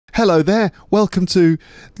Hello there. Welcome to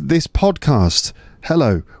this podcast.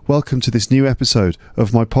 Hello. Welcome to this new episode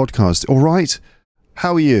of my podcast. All right.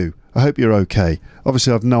 How are you? I hope you're okay.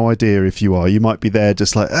 Obviously, I've no idea if you are. You might be there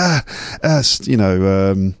just like, lost in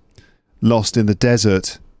the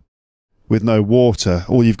desert with no water.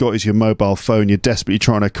 All you've got is your mobile phone. You're desperately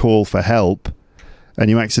trying to call for help, and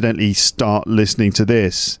you accidentally start listening to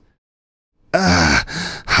this.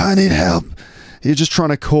 I need help. You're just trying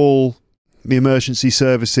to call the emergency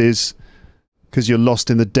services because you're lost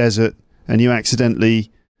in the desert, and you accidentally,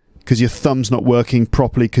 because your thumb's not working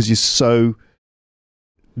properly because you're so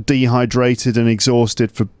dehydrated and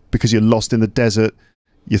exhausted because you're lost in the desert,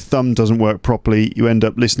 your thumb doesn't work properly, you end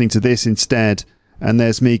up listening to this instead, and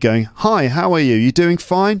there's me going, hi, how are you? You doing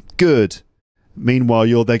fine? Good. Meanwhile,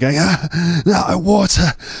 you're there going, no,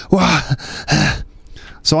 water.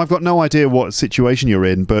 So I've got no idea what situation you're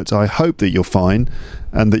in, but I hope that you're fine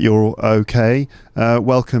and that you're okay.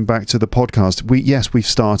 Welcome back to the podcast. We've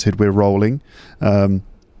started. We're rolling.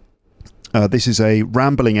 This is a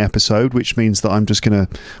rambling episode, which means that I'm just gonna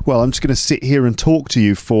sit here and talk to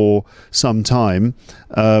you for some time.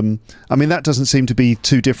 I mean, that doesn't seem to be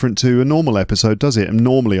too different to a normal episode, does it? And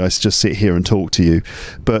normally I just sit here and talk to you,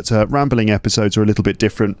 but rambling episodes are a little bit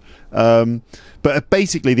different. But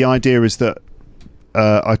basically, the idea is that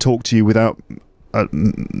I talk to you without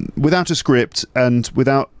a script and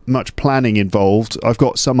without much planning involved. I've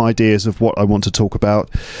got some ideas of what I want to talk about,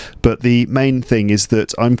 but the main thing is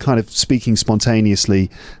that I'm kind of speaking spontaneously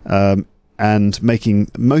and making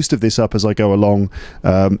most of this up as I go along.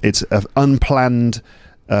 It's an unplanned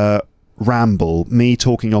ramble, me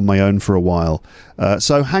talking on my own for a while.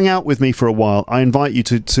 So hang out with me for a while. I invite you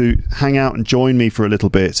to hang out and join me for a little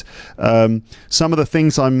bit. Some of the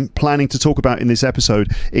things I'm planning to talk about in this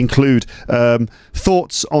episode include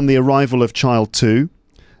thoughts on the arrival of Child 2,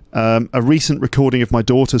 a recent recording of my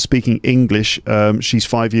daughter speaking English. She's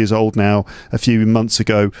 5 years old now. A few months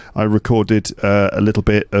ago I recorded a little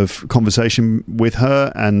bit of conversation with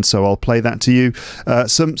her, and so I'll play that to you.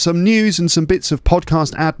 Some news and some bits of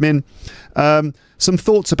podcast admin. Some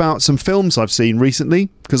thoughts about some films I've seen recently,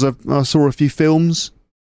 because I saw a few films,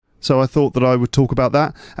 so I thought that I would talk about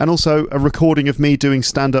that. And also a recording of me doing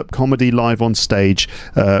stand-up comedy live on stage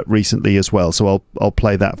recently as well, so I'll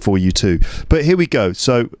play that for you too. But here we go.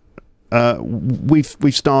 So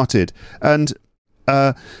we've started, and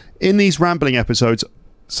in these rambling episodes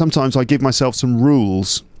sometimes I give myself some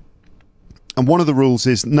rules, and one of the rules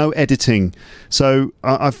is no editing. So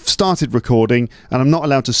I've started recording and I'm not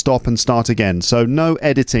allowed to stop and start again, so no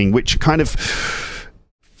editing, which kind of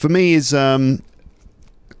for me is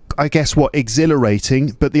I guess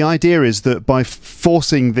exhilarating, but the idea is that by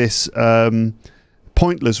forcing this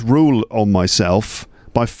pointless rule on myself,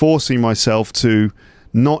 by forcing myself to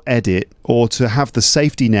not edit or to have the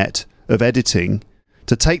safety net of editing,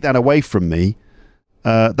 to take that away from me,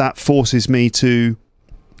 that forces me to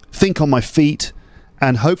think on my feet,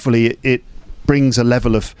 and hopefully it brings a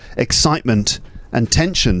level of excitement and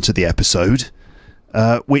tension to the episode,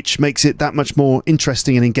 which makes it that much more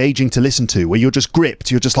interesting and engaging to listen to, where you're just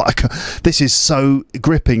gripped. You're just like, this is so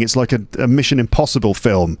gripping. It's like a Mission Impossible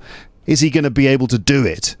film. Is he going to be able to do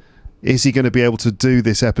it? Is he going to be able to do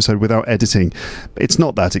this episode without editing? It's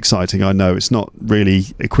not that exciting, I know. It's not really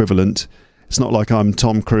equivalent. It's not like I'm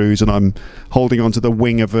Tom Cruise and I'm holding onto the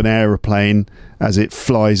wing of an aeroplane as it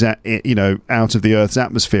flies out of the Earth's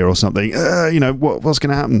atmosphere or something. What's going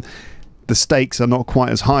to happen? The stakes are not quite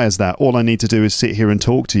as high as that. All I need to do is sit here and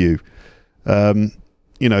talk to you. So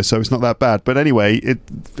it's not that bad. But anyway,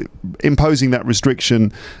 imposing that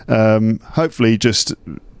restriction hopefully just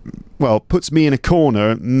puts me in a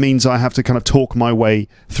corner, means I have to kind of talk my way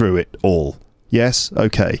through it all. Yes?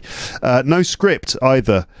 Okay. No script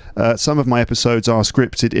either. Some of my episodes are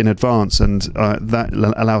scripted in advance, and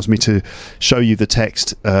that allows me to show you the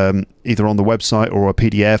text either on the website or a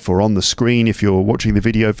PDF or on the screen if you're watching the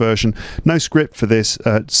video version. No script for this,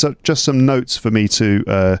 so just some notes for me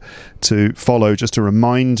to follow, just to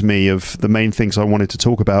remind me of the main things I wanted to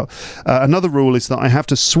talk about. Another rule is that I have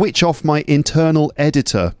to switch off my internal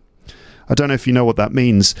editor. I don't know if you know what that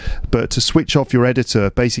means, but to switch off your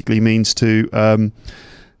editor basically means to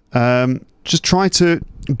just try to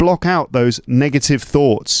block out those negative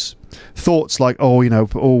thoughts like,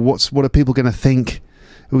 what are people going to think?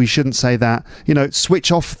 We shouldn't say that.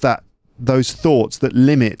 Switch off those thoughts that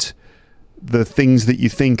limit the things that you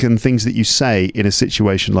think and things that you say in a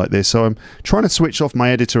situation like this. So I'm trying to switch off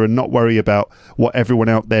my editor and not worry about what everyone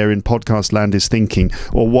out there in podcast land is thinking,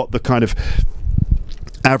 or what the kind of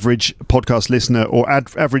average podcast listener or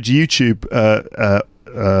average YouTube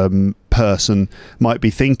person might be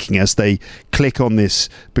thinking as they click on this,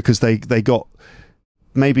 because they got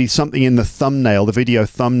maybe something in the thumbnail, the video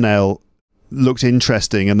thumbnail looked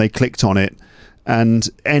interesting and they clicked on it, and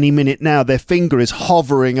any minute now their finger is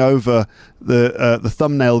hovering over the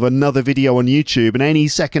thumbnail of another video on YouTube, and any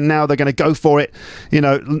second now they're going to go for it.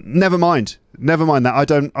 Never mind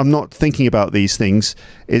that. I'm not thinking about these things.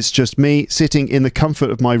 It's just me sitting in the comfort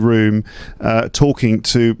of my room, talking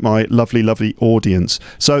to my lovely audience.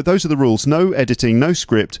 So those are the rules: no editing, no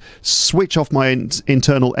script, switch off my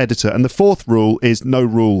internal editor. And the fourth rule is no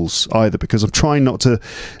rules either, because I'm trying not to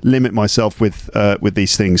limit myself with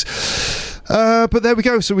these things. But there we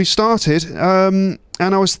go. So we started, and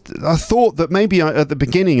I thought that maybe at the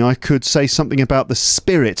beginning I could say something about the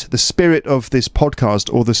spirit of this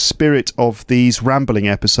podcast, or the spirit of these rambling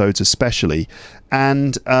episodes, especially.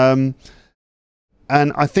 And I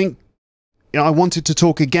think I wanted to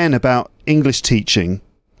talk again about English teaching,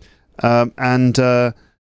 and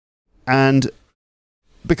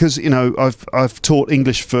because I've taught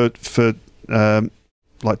English for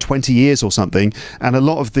like 20 years or something, and a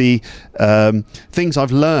lot of the things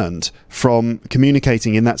I've learned from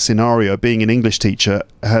communicating in that scenario, being an English teacher,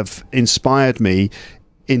 have inspired me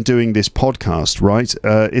in doing this podcast, right?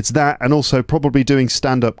 It's that, and also probably doing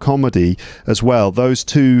stand-up comedy as well. Those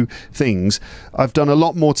two things. I've done a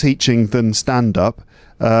lot more teaching than stand-up,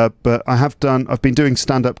 but I've been doing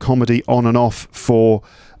stand-up comedy on and off for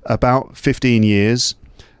about 15 years.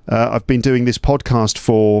 I've been doing this podcast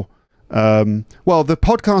for the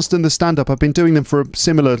podcast and the stand-up, I've been doing them for a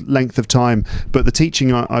similar length of time, but the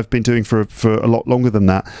teaching I've been doing for a lot longer than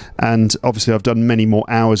that. And obviously I've done many more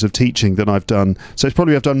hours of teaching than I've done. So it's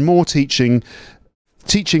probably I've done more teaching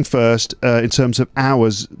first in terms of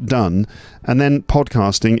hours done, and then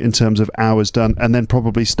podcasting in terms of hours done, and then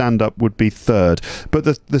probably stand-up would be third. But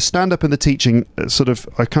the stand-up and the teaching,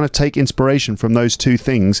 I kind of take inspiration from those two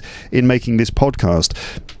things in making this podcast.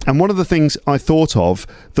 And one of the things I thought of,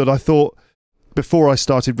 that I thought before I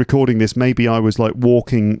started recording this, maybe I was like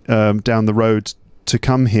walking down the road to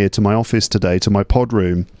come here to my office today, to my pod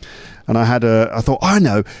room, and I thought, I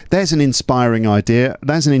know, there's an inspiring idea,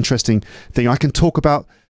 there's an interesting thing, I can talk about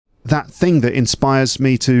that thing that inspires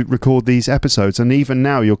me to record these episodes. And even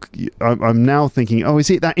now I'm now thinking, oh, is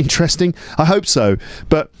it that interesting? I hope so.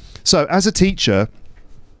 But so as a teacher,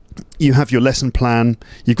 you have your lesson plan,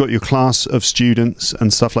 you've got your class of students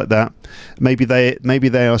and stuff like that. Maybe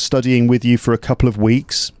they are studying with you for a couple of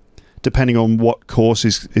weeks, depending on what course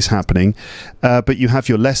is happening. But you have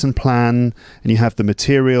your lesson plan, and you have the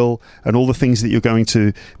material and all the things that you're going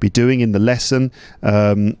to be doing in the lesson.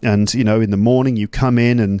 And, in the morning you come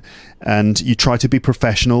in and you try to be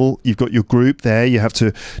professional. You've got your group there. You have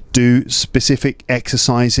to do specific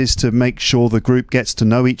exercises to make sure the group gets to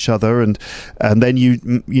know each other. And then you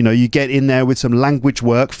get in there with some language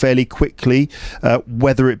work fairly quickly,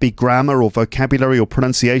 whether it be grammar or vocabulary or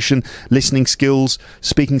pronunciation, listening skills,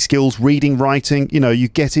 speaking skills, reading, writing. You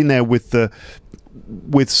get in there with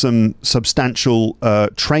some substantial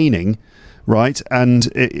training, right? And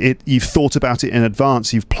you've thought about it in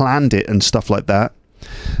advance, you've planned it and stuff like that.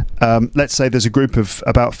 Let's say there's a group of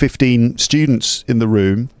about 15 students in the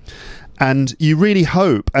room, and you really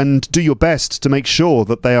hope and do your best to make sure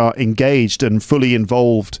that they are engaged and fully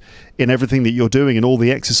involved in everything that you're doing and all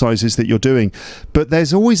the exercises that you're doing. But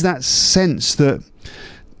there's always that sense that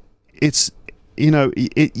it's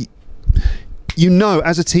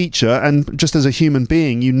as a teacher and just as a human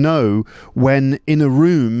being, when in a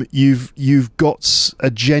room you've got a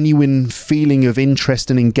genuine feeling of interest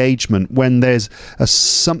and engagement, when there's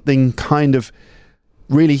something kind of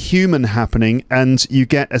really human happening, and you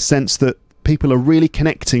get a sense that people are really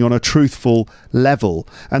connecting on a truthful level.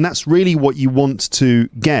 And that's really what you want to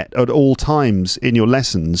get at all times in your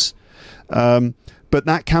lessons. But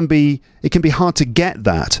it can be hard to get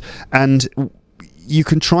that, and you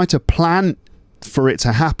can try to plan for it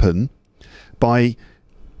to happen by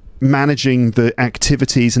managing the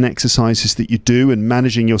activities and exercises that you do and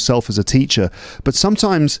managing yourself as a teacher. But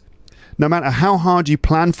sometimes, no matter how hard you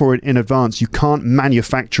plan for it in advance, you can't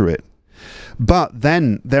manufacture it. But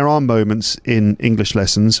then there are moments in English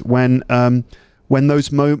lessons when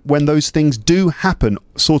those things do happen,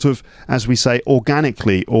 sort of, as we say,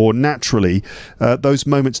 organically or naturally. Those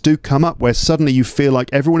moments do come up where suddenly you feel like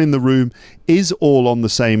everyone in the room is all on the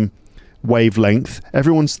same wavelength,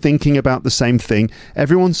 everyone's thinking about the same thing,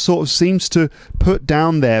 everyone sort of seems to put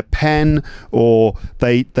down their pen, or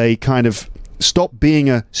they kind of stop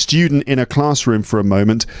being a student in a classroom for a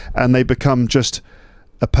moment, and they become just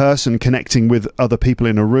a person connecting with other people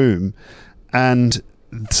in a room. And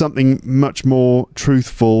something much more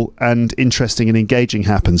truthful and interesting and engaging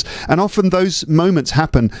happens. And often those moments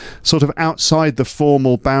happen sort of outside the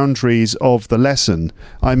formal boundaries of the lesson.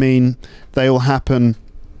 I mean, they will happen,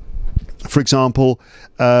 for example,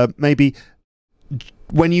 maybe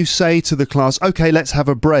when you say to the class, okay, let's have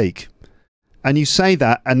a break, and you say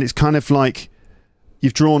that, and it's kind of like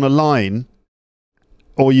you've drawn a line,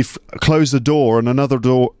 or you've closed the door and another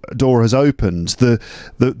door has opened. The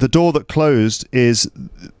door that closed is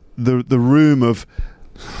the room of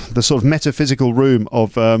the sort of metaphysical room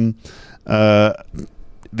of the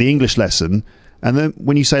English lesson, and then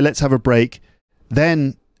when you say let's have a break,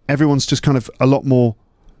 then everyone's just kind of a lot more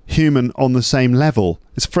human on the same level.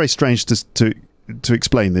 It's very strange to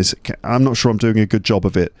explain this. I'm not sure I'm doing a good job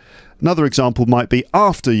of it. Another example might be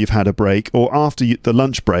after you've had a break, or after the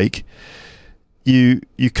lunch break, you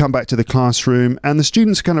come back to the classroom and the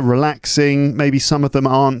students are kind of relaxing. Maybe some of them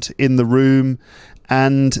aren't in the room,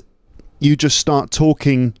 and you just start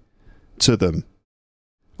talking to them,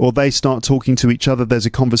 or they start talking to each other. There's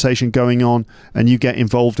a conversation going on and you get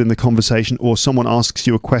involved in the conversation, or someone asks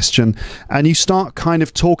you a question and you start kind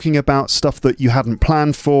of talking about stuff that you hadn't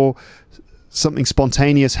planned for. Something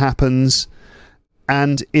spontaneous happens,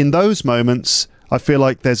 and in those moments I feel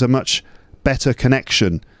like there's a much better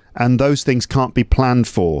connection, and those things can't be planned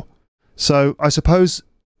for. So I suppose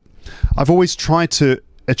I've always tried to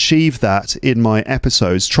achieve that in my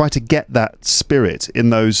episodes, try to get that spirit in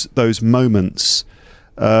those moments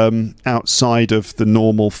outside of the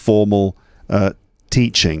normal formal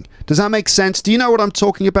teaching. Does that make sense? Do you know what I'm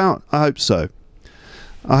talking about? I hope so.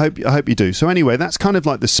 I hope you do. So anyway, that's kind of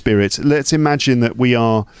like the spirit. Let's imagine that we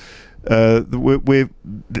are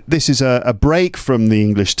this is a break from the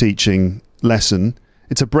English teaching lesson.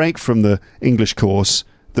 It's a break from the English course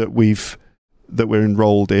that we're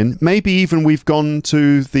enrolled in. Maybe even we've gone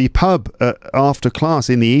to the pub after class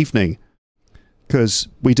in the evening, because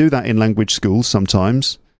we do that in language schools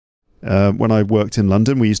sometimes. When I worked in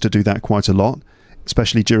London, we used to do that quite a lot,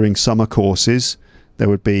 especially during summer courses. There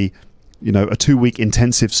would be, you know, a 2-week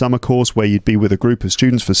intensive summer course where you'd be with a group of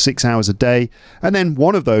students for 6 hours a day, and then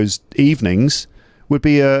one of those evenings would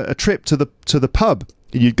be a trip to the pub.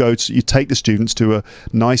 You take the students to a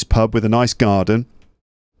nice pub with a nice garden,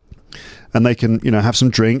 and they can, you know, have some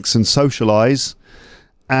drinks and socialize.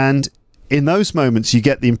 And in those moments, you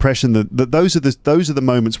get the impression that those are the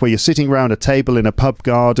moments where you're sitting around a table in a pub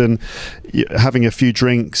garden, having a few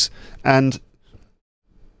drinks, and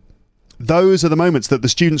those are the moments that the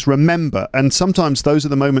students remember. And sometimes those are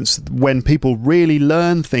the moments when people really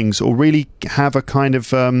learn things, or really have a kind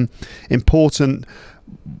of important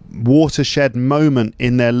watershed moment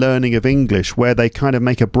in their learning of English, where they kind of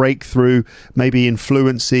make a breakthrough, maybe in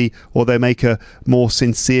fluency, or they make a more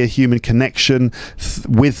sincere human connection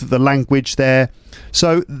with the language there.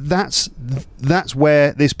 So that's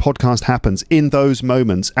where this podcast happens, in those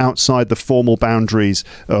moments outside the formal boundaries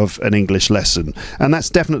of an English lesson. And that's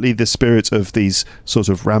definitely the spirit of these sort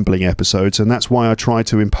of rambling episodes, and that's why I try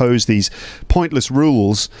to impose these pointless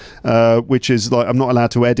rules, which is like I'm not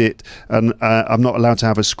allowed to edit, and I'm not allowed to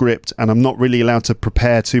have a script, and I'm not really allowed to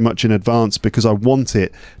prepare too much in advance, because I want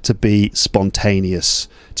it to be spontaneous,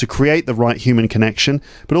 to create the right human connection,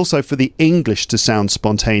 but also for the English to sound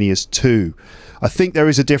spontaneous too. I think there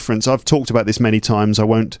is a difference. I've talked about this many times. I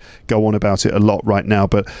won't go on about it a lot right now,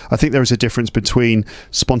 but I think there is a difference between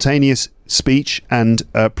spontaneous speech and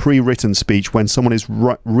pre-written speech when someone is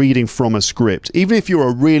reading from a script. Even if you're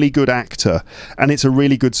a really good actor and it's a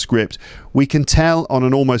really good script, we can tell on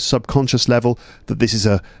an almost subconscious level that this is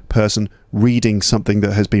a person reading something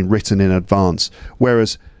that has been written in advance.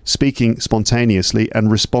 Whereas speaking spontaneously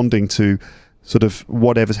and responding to sort of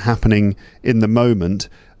whatever's happening in the moment,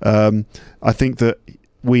 I think that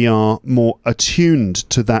we are more attuned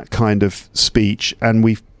to that kind of speech, and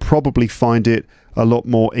we probably find it a lot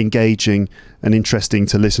more engaging and interesting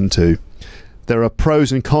to listen to. There are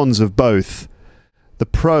pros and cons of both. The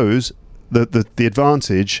pros, the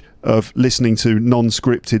advantage of listening to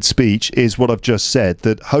non-scripted speech is what I've just said,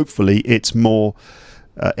 that hopefully it's more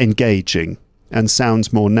engaging and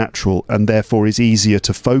sounds more natural, and therefore is easier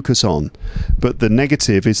to focus on. But the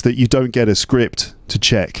negative is that you don't get a script to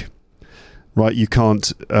check, right? You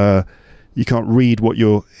can't read what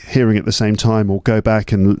you're hearing at the same time, or go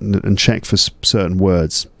back and check for certain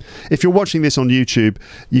words. If you're watching this on YouTube,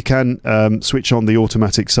 you can switch on the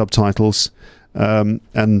automatic subtitles,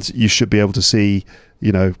 and you should be able to see,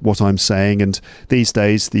 you know, what I'm saying. And these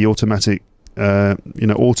days, the automatic,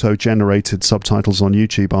 auto-generated subtitles on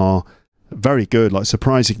YouTube are very good, like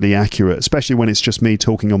surprisingly accurate, especially when it's just me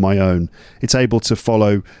talking on my own. It's able to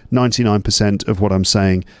follow 99% of what I'm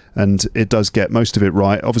saying, and it does get most of it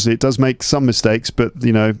right. Obviously, it does make some mistakes, but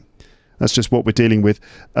you know, that's just what we're dealing with.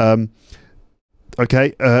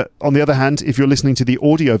 Okay. On the other hand, if you're listening to the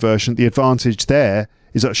audio version, the advantage there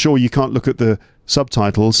is that sure, you can't look at the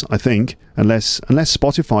subtitles, I think, unless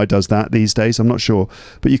Spotify does that these days. I'm not sure,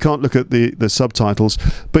 but you can't look at the subtitles,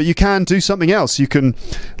 but you can do something else. You can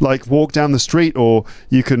like walk down the street, or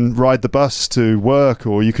you can ride the bus to work,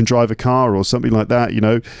 or you can drive a car or something like that. You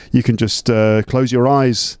know, you can just close your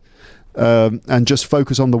eyes and just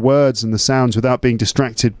focus on the words and the sounds without being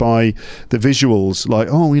distracted by the visuals, like,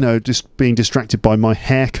 oh, you know, just being distracted by my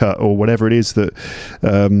haircut or whatever it is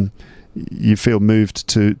that you feel moved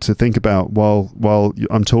to think about while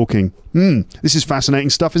I'm talking. This is fascinating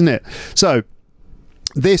stuff, isn't it? So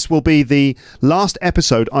this will be the last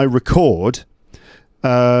episode I record.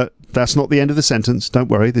 That's not the end of the sentence. Don't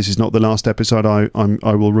worry. This is not the last episode I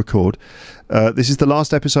will record. This is the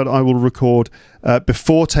last episode I will record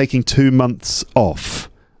before taking 2 months off.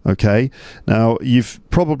 Okay. Now, you've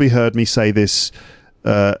probably heard me say this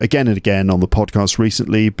again and again on the podcast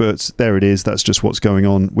recently, but there it is. That's just what's going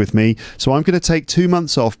on with me. So I'm going to take 2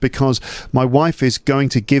 months off because my wife is going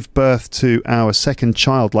to give birth to our second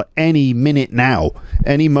child, like any minute now,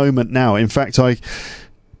 any moment now. In fact, I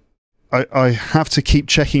have to keep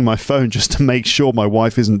checking my phone just to make sure my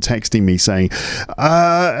wife isn't texting me saying,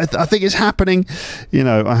 I think it's happening. You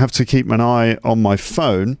know, I have to keep an eye on my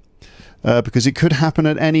phone because it could happen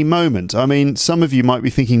at any moment. I mean, some of you might be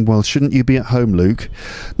thinking, well, shouldn't you be at home, Luke?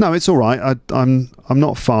 No, it's all right. I'm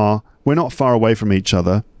not far. We're not far away from each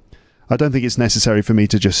other. I don't think it's necessary for me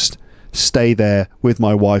to just stay there with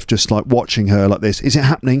my wife, just like watching her like this. Is it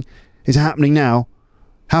happening? Is it happening now?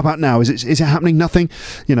 How about now? Is it happening? Nothing?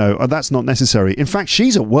 You know, that's not necessary. In fact,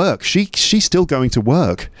 she's at work. She's still going to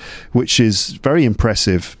work, which is very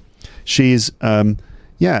impressive. She's, the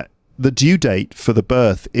due date for the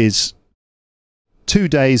birth is 2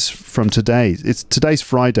 days from today. Today's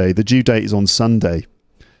Friday. The due date is on Sunday.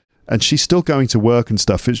 And she's still going to work and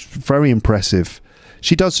stuff. It's very impressive.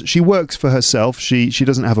 She works for herself. She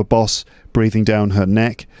doesn't have a boss breathing down her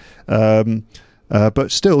neck.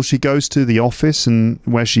 But still, she goes to the office and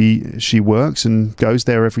where she works and goes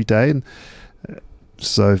there every day, and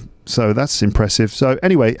so that's impressive. So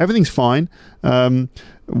anyway, everything's fine.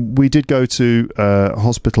 We did go to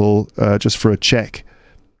hospital just for a check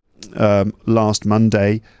last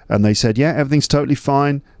Monday, and they said, yeah, everything's totally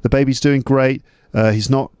fine. The baby's doing great. He's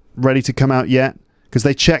not ready to come out yet because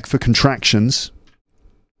they check for contractions.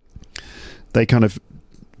 They kind of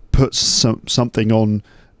put something on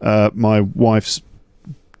my wife's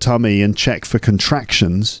tummy and check for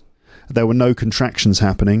contractions. There were no contractions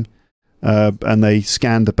happening, and they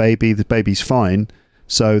scanned the baby. The baby's fine.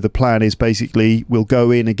 So the plan is basically we'll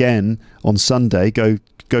go in again on Sunday, go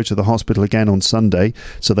to the hospital again on Sunday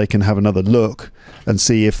so they can have another look and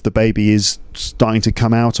see if the baby is starting to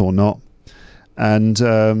come out or not.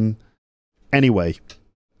 And anyway,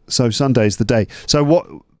 so Sunday's the day. So what...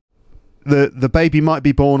 The baby might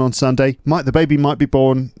be born on Sunday. The baby might be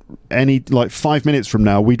born like 5 minutes from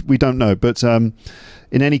now. We don't know. But in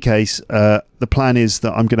any case, the plan is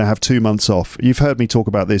that I'm going to have 2 months off. You've heard me talk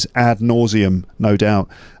about this ad nauseum, no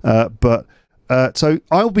doubt. So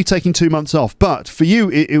I'll be taking 2 months off. But for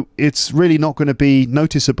you, it's really not going to be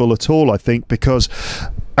noticeable at all, I think, because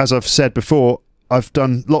as I've said before, I've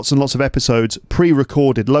done lots and lots of episodes,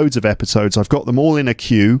 pre-recorded loads of episodes. I've got them all in a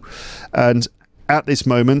queue, and at this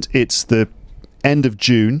moment, it's the end of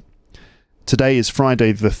June. Today is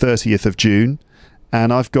Friday, the 30th of June.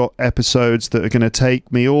 And I've got episodes that are going to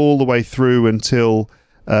take me all the way through until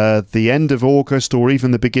the end of August or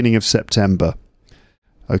even the beginning of September.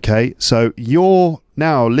 Okay, so you're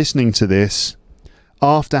now listening to this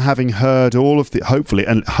after having heard all of the...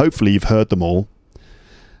 Hopefully you've heard them all.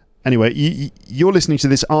 Anyway, you're listening to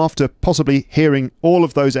this after possibly hearing all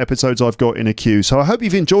of those episodes I've got in a queue. So I hope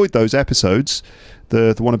you've enjoyed those episodes.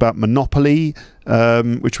 The one about Monopoly,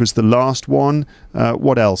 which was the last one.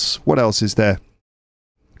 What else? What else is there?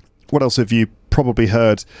 What else have you probably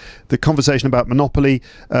heard? The conversation about Monopoly,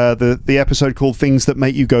 the episode called Things That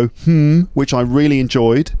Make You Go, which I really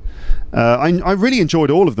enjoyed. I really enjoyed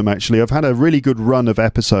all of them, actually. I've had a really good run of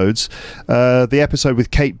episodes. The episode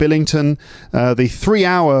with Kate Billington, the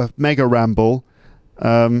 3-hour mega ramble.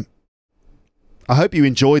 I hope you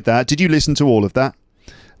enjoyed that. Did you listen to all of that?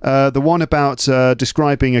 The one about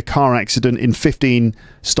describing a car accident in 15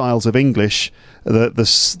 styles of English,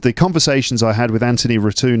 the conversations I had with Anthony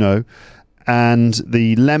Rotuno, and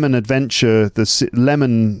the Lemon Adventure, the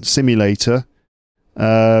Lemon Simulator.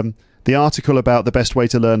 the article about the best way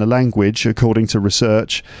to learn a language according to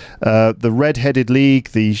research, the Red-Headed League,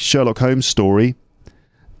 the Sherlock Holmes story,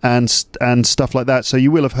 and stuff like that. So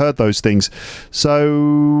you will have heard those things.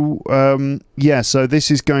 So so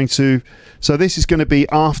this is going to be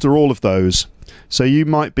after all of those. So you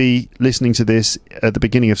might be listening to this at the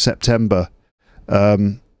beginning of September,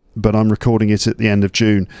 but I'm recording it at the end of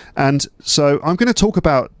June. And so I'm going to talk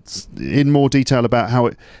about in more detail about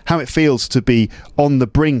how it feels to be on the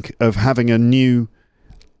brink of having a new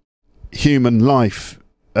human life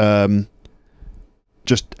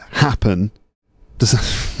just happen.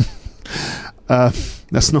 That's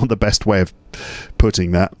not the best way of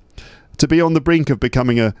putting that. To be on the brink of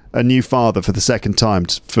becoming a new father for the second time,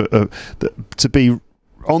 to be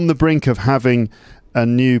on the brink of having a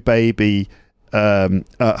new baby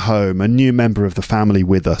at home, a new member of the family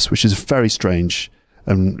with us, which is a very strange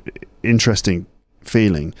and interesting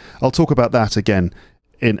feeling. I'll talk about that again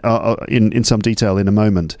in some detail in a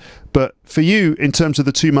moment. But for you, in terms of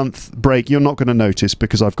the 2-month break, you're not going to notice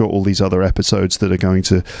because I've got all these other episodes that are going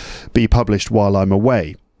to be published while I'm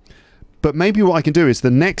away. But maybe what I can do is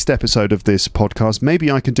the next episode of this podcast,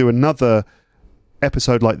 maybe I can do another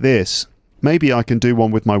episode like this. Maybe I can do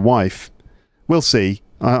one with my wife. We'll see.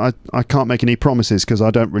 I can't make any promises because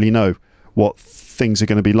I don't really know what things are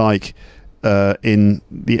going to be like at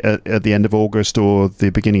the end of August or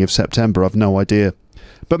the beginning of September. I've no idea.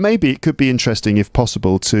 But maybe it could be interesting, if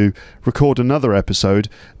possible, to record another episode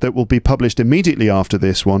that will be published immediately after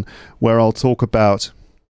this one, where I'll talk about,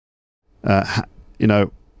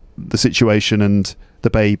 the situation and the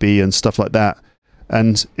baby and stuff like that.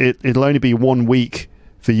 And it'll only be 1 week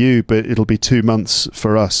for you, but it'll be 2 months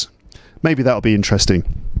for us. Maybe that'll be interesting.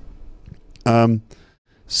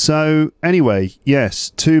 So anyway,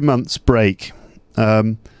 yes, 2 months break.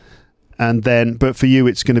 And then, but for you,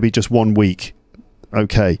 it's going to be just 1 week.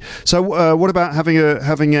 Okay. So what about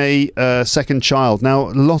having a second child? Now,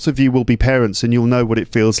 a lot of you will be parents and you'll know what it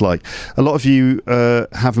feels like. A lot of you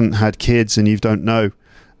haven't had kids and you don't know.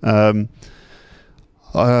 I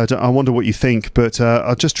wonder what you think, but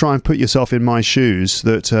I'll just try and put yourself in my shoes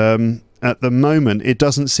that at the moment it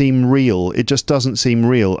doesn't seem real. It just doesn't seem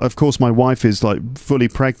real. Of course, my wife is like fully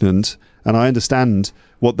pregnant and I understand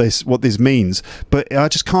what this means, but I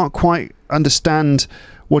just can't quite understand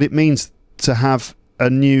what it means to have a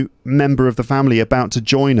new member of the family about to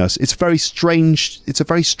join us. It's very strange. It's a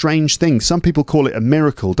very strange thing. Some people call it a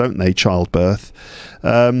miracle, don't they? Childbirth.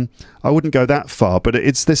 I wouldn't go that far, but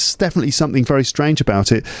there's definitely something very strange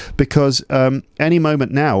about it because any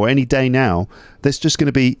moment now, or any day now, there's just going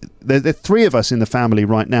to be there are 3 of us in the family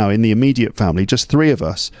right now, in the immediate family, just 3 of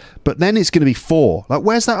us. But then it's going to be 4. Like,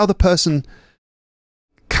 where's that other person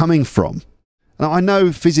coming from? Now, I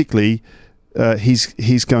know physically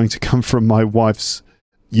he's going to come from my wife's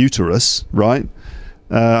uterus, right?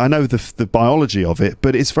 I know the biology of it,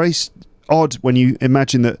 but it's very odd when you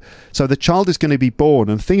imagine that. So the child is going to be born,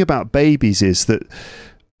 and the thing about babies is that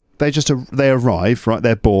they arrive, right?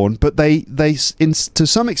 They're born, but they to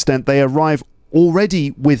some extent they arrive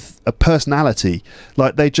already with a personality.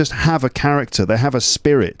 Like, they just have a character, they have a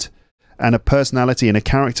spirit and a personality and a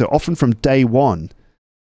character, often from day one.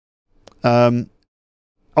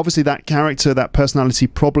 Obviously that character, that personality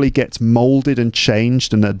probably gets molded and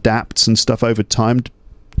changed and adapts and stuff over time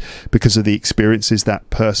because of the experiences that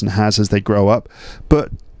person has as they grow up. But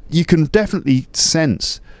you can definitely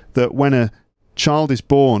sense that when a child is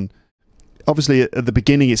born, obviously at the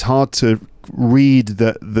beginning it's hard to read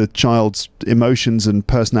the child's emotions and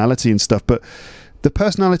personality and stuff, but the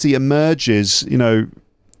personality emerges,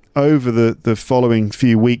 over the following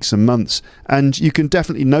few weeks and months, and you can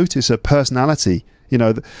definitely notice a personality.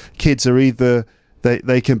 The kids are either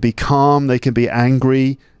they can be calm, they can be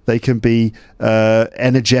angry, they can be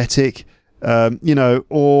energetic,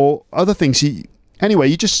 or other things.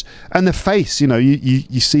 Anyway, and the face,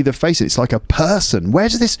 you see the face. It's like a person.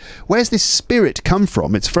 Where's this spirit come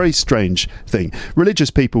from? It's a very strange thing.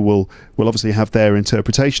 Religious people will obviously have their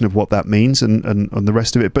interpretation of what that means and the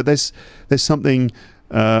rest of it. But there's something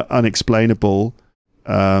unexplainable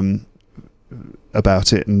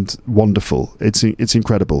about it and wonderful. It's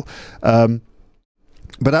incredible.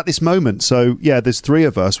 But at this moment, so yeah, there's 3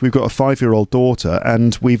 of us. We've got a 5-year-old daughter,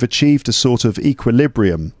 and we've achieved a sort of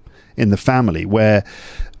equilibrium in the family where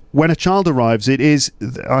when a child arrives,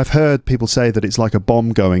 I've heard people say that it's like a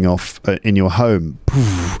bomb going off in your home.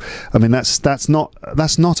 I mean, that's not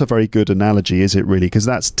a very good analogy, is it really? Because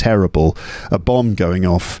that's terrible. A bomb going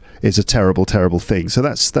off is a terrible, terrible thing. So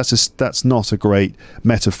that's not a great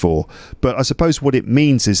metaphor. But I suppose what it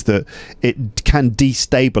means is that it can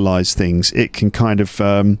destabilize things. It can kind of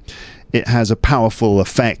it has a powerful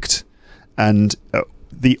effect and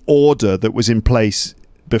the order that was in place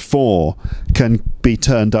before can be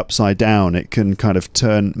turned upside down. It can kind of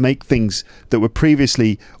make things that were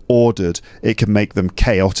previously ordered, it can make them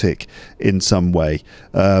chaotic in some way.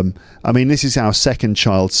 I mean, this is our second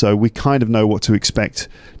child, so we kind of know what to expect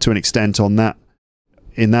to an extent on that,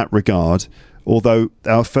 in that regard. Although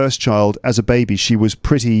our first child, as a baby, she was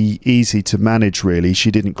pretty easy to manage, really.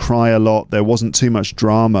 She didn't cry a lot, there wasn't too much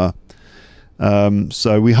drama.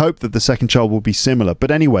 So we hope that the second child will be similar.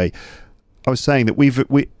 But anyway, I was saying that we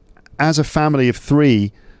as a family of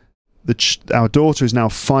 3, our daughter is now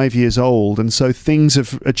 5 years old, and so things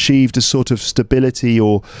have achieved a sort of stability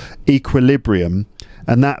or equilibrium,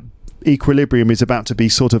 and that equilibrium is about to be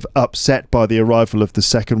sort of upset by the arrival of the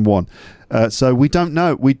second one. So we don't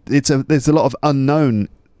know. There's a lot of unknown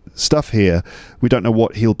stuff here. We don't know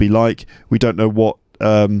what he'll be like. We don't know what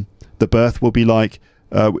the birth will be like.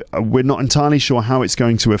 We're not entirely sure how it's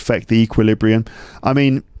going to affect the equilibrium. I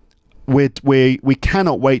mean, we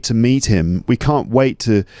cannot wait to meet him. We can't wait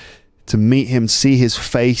to meet him, see his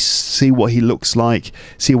face, see what he looks like,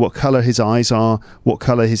 see what color his eyes are, what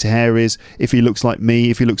color his hair is, if he looks like me,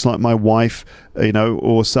 if he looks like my wife, you know,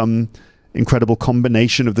 or some incredible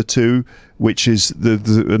combination of the two, which is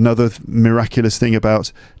another miraculous thing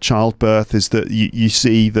about childbirth, is that you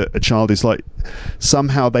see that a child is like,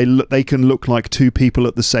 somehow they can look like 2 people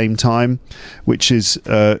at the same time, which is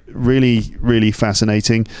really, really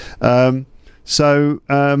fascinating. Yeah, it's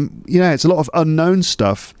a lot of unknown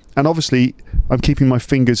stuff, and obviously I'm keeping my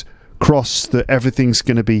fingers crossed that everything's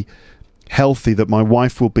going to be healthy, that my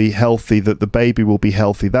wife will be healthy, that the baby will be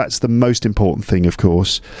healthy. That's the most important thing, of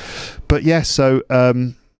course. But yes, so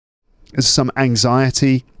there's some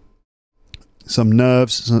anxiety, some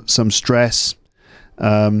nerves, some stress,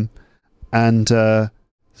 and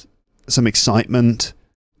some excitement,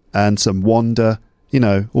 and some wonder, you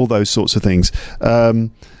know, all those sorts of things.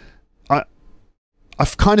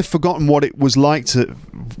 I've kind of forgotten what it was like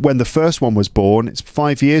when the first one was born. It's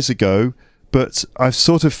 5 years ago, but I've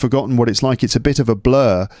sort of forgotten what it's like. It's a bit of a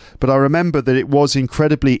blur, but I remember that it was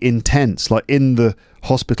incredibly intense, like in the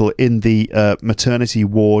hospital, in the maternity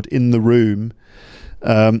ward, in the room.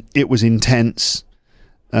 It was intense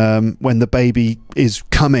when the baby is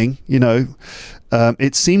coming, you know.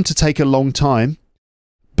 It seemed to take a long time,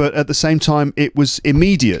 but at the same time, it was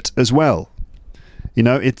immediate as well. You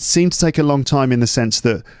know, it seemed to take a long time in the sense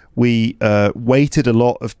that we waited a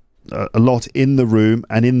lot in the room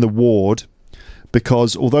and in the ward,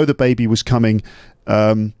 because although the baby was coming,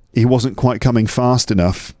 he wasn't quite coming fast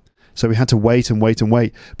enough. So we had to wait and wait and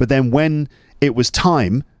wait. But then when it was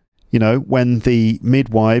time, you know, when the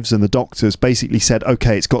midwives and the doctors basically said,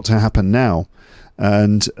 okay, it's got to happen now,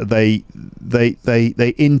 and they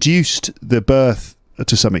induced the birth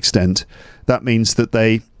to some extent. That means that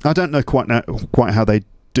I don't know quite how they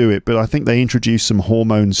do it, but I think they introduce some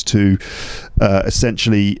hormones to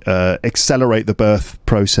essentially accelerate the birth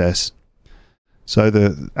process.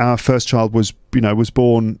 So our first child was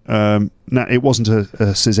born. It wasn't a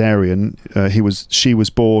cesarean. She was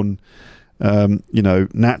born,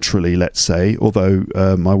 naturally, let's say. Although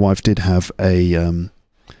my wife did have an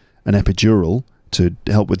epidural to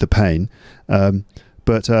help with the pain.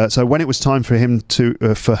 So when it was time for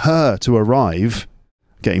her to arrive,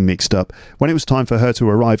 getting mixed up, when it was time for her to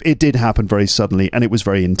arrive, it did happen very suddenly, and it was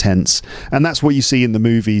very intense. And that's what you see in the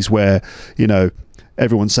movies, where, you know,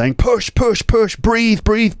 everyone's saying push, push, push, breathe,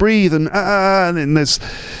 breathe, breathe, and the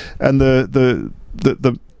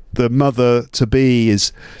mother to be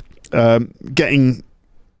is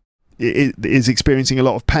is experiencing a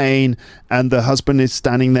lot of pain, and the husband is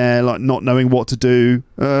standing there like not knowing what to do,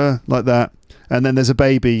 like that. And then there's a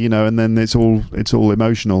baby, you know, and then it's all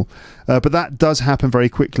emotional. But that does happen very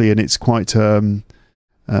quickly, and it's quite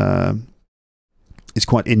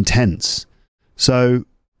intense. So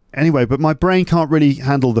anyway, but my brain can't really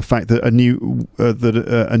handle the fact that a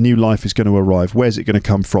new life is going to arrive. Where's it going to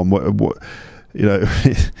come from? What you know,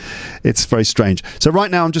 it's very strange. So right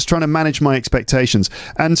now I'm just trying to manage my expectations,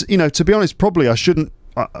 and you know, to be honest, probably I shouldn't.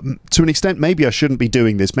 To an extent, maybe I shouldn't be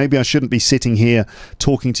doing this. Maybe I shouldn't be sitting here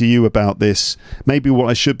talking to you about this. Maybe what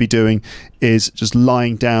I should be doing is just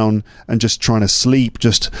lying down and just trying to sleep.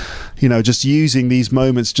 Just using these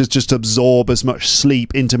moments, just absorb as much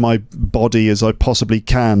sleep into my body as I possibly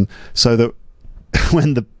can, so that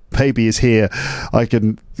when the baby is here, I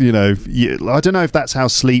can, I don't know if that's how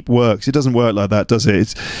sleep works. It doesn't work like that, does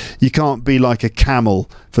it? You can't be like a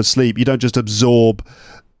camel for sleep. You don't just absorb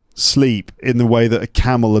sleep in the way that a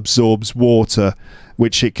camel absorbs water,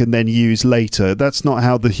 which it can then use later. That's not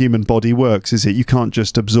how the human body works, is it? You can't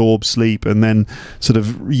just absorb sleep and then sort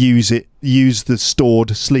of use the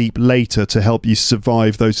stored sleep later to help you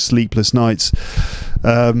survive those sleepless nights.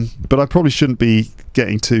 But I probably shouldn't be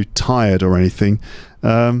getting too tired or anything.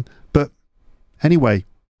 But anyway,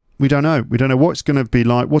 we don't know. We don't know what it's going to be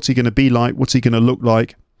like. What's he going to be like? What's he going to look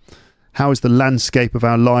like? How is the landscape of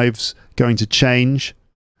our lives going to change?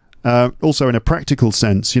 Also in a practical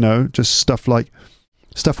sense, you know, just stuff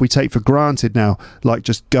we take for granted now, like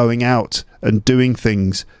just going out and doing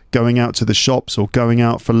things, going out to the shops or going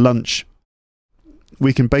out for lunch.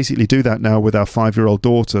 We can basically do that now with our 5-year-old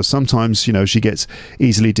daughter. Sometimes, you know, she gets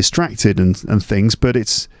easily distracted and things, but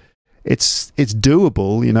it's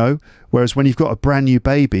doable, you know. Whereas when you've got a brand new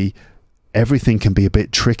baby, everything can be a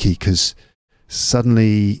bit tricky because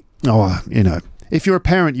suddenly, you know, if you're a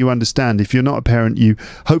parent, you understand. If you're not a parent,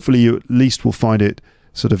 hopefully you at least will find it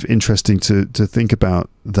sort of interesting to think about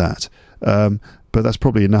that. But that's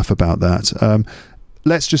probably enough about that.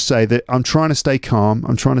 Let's just say that I'm trying to stay calm.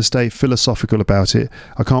 I'm trying to stay philosophical about it.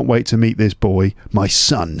 I can't wait to meet this boy, my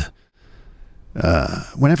son.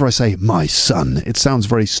 Whenever I say my son, it sounds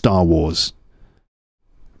very Star Wars.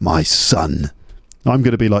 My son. I'm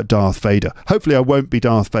going to be like Darth Vader. Hopefully I won't be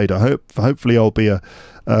Darth Vader. Hopefully I'll be a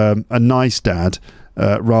nice dad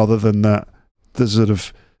rather than the sort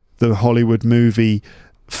of the Hollywood movie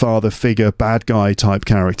father figure bad guy type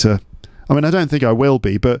character. I mean, I don't think I will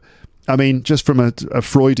be, but I mean, just from a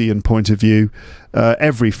Freudian point of view,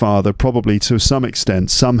 every father probably to some extent,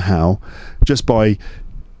 somehow, just by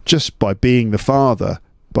being the father,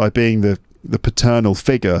 by being the paternal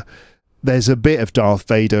figure, there's a bit of Darth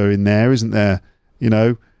Vader in there, isn't there? You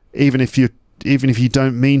know, even if you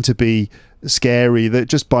don't mean to be scary, that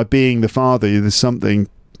just by being the father, there's something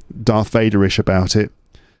Darth Vader-ish about it.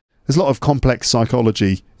 There's a lot of complex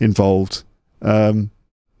psychology involved. But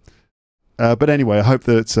anyway, I hope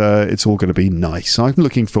that it's all going to be nice. I'm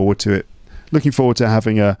looking forward to it. Looking forward to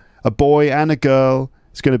having a boy and a girl.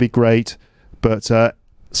 It's going to be great. But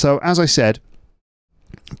so, as I said,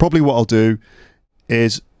 probably what I'll do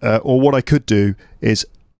is, or what I could do is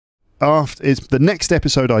the next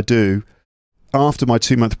episode I do after my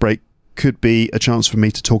 2-month break could be a chance for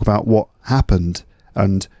me to talk about what happened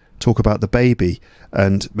and talk about the baby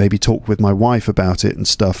and maybe talk with my wife about it and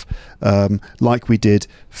stuff, like we did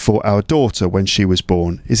for our daughter when she was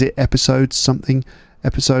born. Is it episode something? I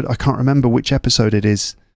can't remember which episode it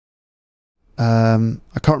is. But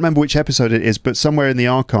somewhere in the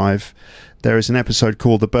archive there is an episode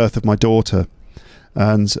called The Birth of My Daughter.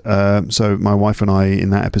 And so my wife and I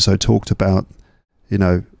in that episode talked about, you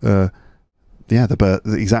know, the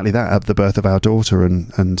birth of our daughter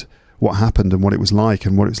and what happened and what it was like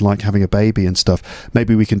having a baby and stuff.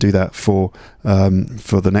 Maybe we can do that for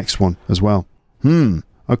the next one as well.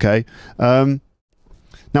 Okay. Now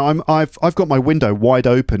I've got my window wide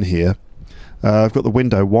open here. I've got the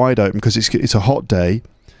window wide open because it's a hot day,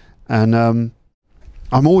 and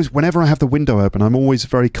I'm always, whenever I have the window open, I'm always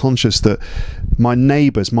very conscious that my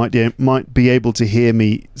neighbours might be able to hear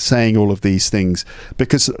me saying all of these things,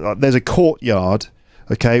 because there's a courtyard,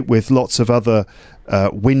 okay, with lots of other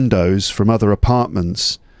windows from other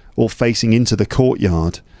apartments all facing into the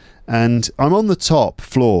courtyard, and I'm on the top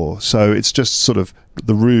floor, so it's just sort of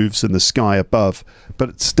the roofs and the sky above,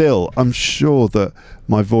 but still I'm sure that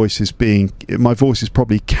my voice is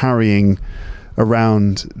probably carrying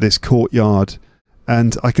around this courtyard.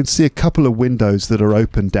 And I can see a couple of windows that are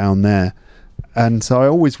open down there. And so I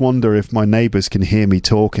always wonder if my neighbours can hear me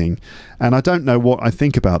talking. And I don't know what I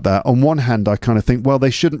think about that. On one hand, I kind of think, well,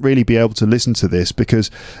 they shouldn't really be able to listen to this because,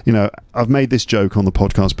 you know, I've made this joke on the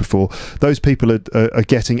podcast before. Those people are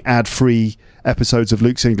getting ad-free episodes of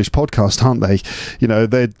Luke's English podcast, aren't they? You know,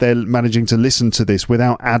 they're managing to listen to this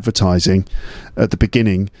without advertising at the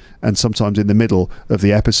beginning and sometimes in the middle of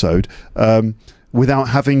the episode. Without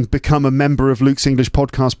having become a member of Luke's English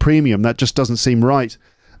Podcast Premium. That just doesn't seem right.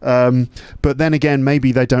 But then again,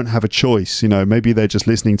 maybe they don't have a choice. You know, maybe they're just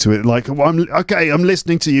listening to it like, well, I'm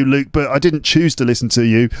listening to you, Luke, but I didn't choose to listen to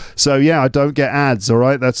you. So yeah, I don't get ads. All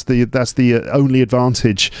right, that's the only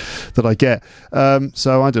advantage that I get.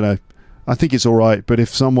 So I don't know. I think it's all right. But if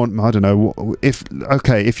someone, I don't know,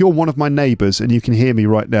 if you're one of my neighbours and you can hear me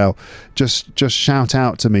right now, just shout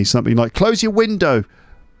out to me something like, "Close your window."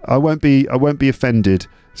 I won't be offended.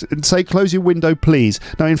 Say, "Close your window, please."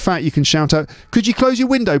 Now, in fact, you can shout out, "Could you close your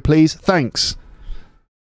window, please? Thanks."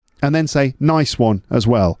 And then say, "Nice one," as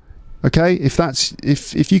well. Okay?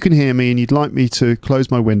 If you can hear me and you'd like me to close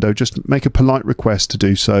my window, just make a polite request to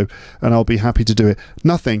do so, and I'll be happy to do it.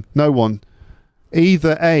 No one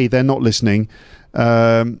either A, they're not listening,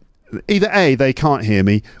 either A, they can't hear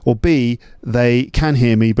me, or B, they can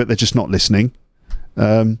hear me but they're just not listening,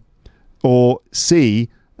 or C,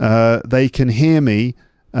 they can hear me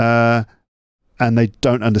and they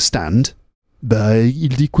don't understand.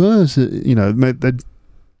 You know,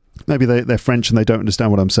 maybe they're French and they don't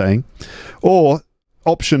understand what I'm saying. Or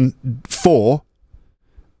option 4,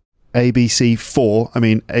 ABCD,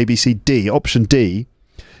 option D,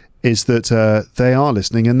 is that they are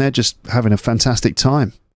listening and they're just having a fantastic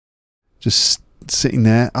time. Just sitting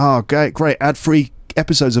there. Oh, great. Ad-free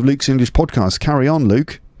episodes of Luke's English podcast. Carry on,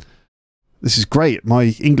 Luke. This is great.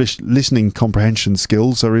 My English listening comprehension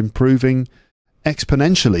skills are improving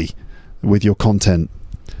exponentially with your content.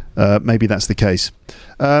 Maybe that's the case.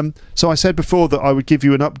 So I said before that I would give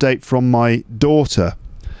you an update from my daughter.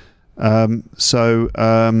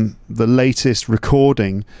 The latest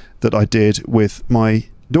recording that I did with my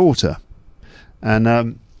daughter.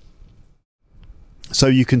 And so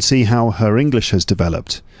you can see how her English has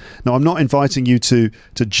developed. Now, I'm not inviting you to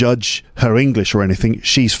judge her English or anything.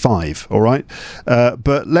 She's 5, all right?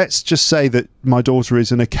 But let's just say that my daughter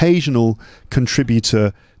is an occasional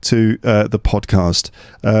contributor to the podcast.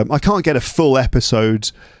 I can't get a full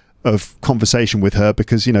episode of conversation with her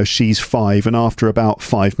because, you know, she's 5, and after about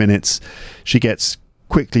 5 minutes she gets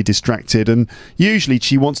quickly distracted, and usually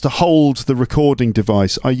she wants to hold the recording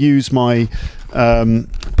device. I use my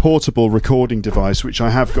portable recording device, which I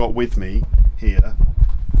have got with me here.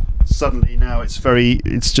 Suddenly now it's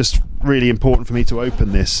just really important for me to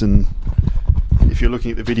open this, and if you're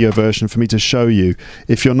looking at the video version, for me to show you.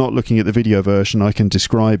 If you're not looking at the video version, I can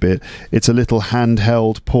describe it. It's a little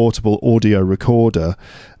handheld portable audio recorder,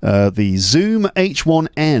 the Zoom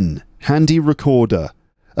H1N handy recorder,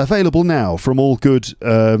 available now from all good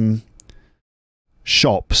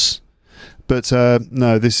shops. But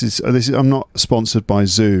no, this is I'm not sponsored by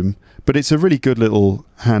Zoom, but it's a really good little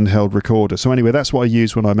handheld recorder. So anyway, that's what I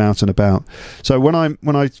use when I'm out and about. So when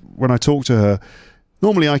I talk to her,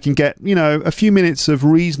 normally I can get, you know, a few minutes of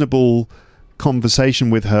reasonable conversation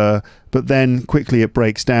with her, but then quickly it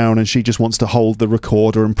breaks down and she just wants to hold the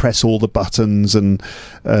recorder and press all the buttons and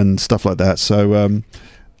stuff like that. So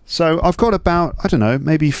so I've got about, I don't know,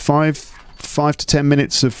 maybe 5 to 10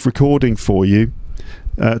 minutes of recording for you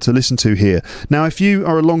to listen to here. Now, if you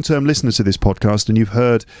are a long-term listener to this podcast and you've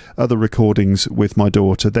heard other recordings with my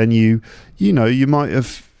daughter, then you might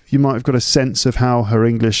have got a sense of how her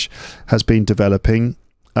English has been developing.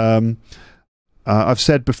 I've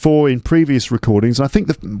said before in previous recordings, I think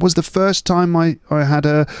was the first time I had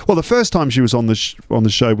her. Well, the first time she was on the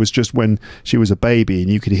show was just when she was a baby,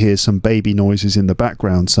 and you could hear some baby noises in the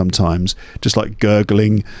background sometimes, just like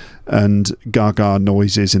gurgling and gaga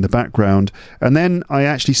noises in the background. And then I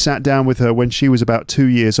actually sat down with her when she was about 2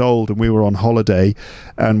 years old, and we were on holiday,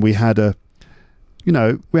 and we had a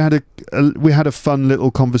fun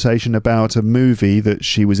little conversation about a movie that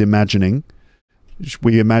she was imagining.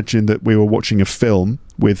 We imagined that we were watching a film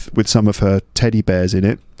with some of her teddy bears in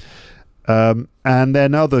it, and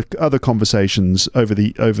then other conversations over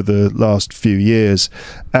the last few years.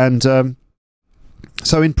 And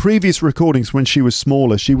so in previous recordings, when she was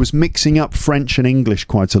smaller, she was mixing up French and English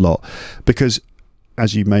quite a lot, because,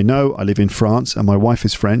 as you may know, I live in France and my wife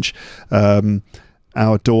is French.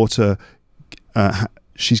 Our daughter,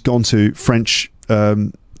 she's gone to French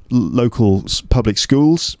local public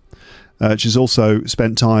schools. She's also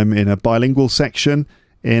spent time in a bilingual section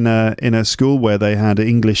in a school where they had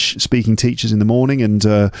English-speaking teachers in the morning and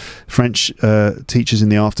French teachers in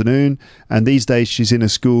the afternoon. And these days, she's in a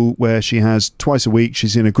school where she has twice a week.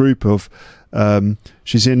 She's in a group of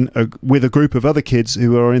with a group of other kids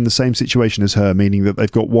who are in the same situation as her, meaning that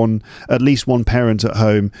they've got at least one parent at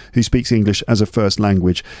home who speaks English as a first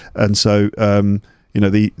language, and so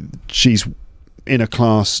she's in a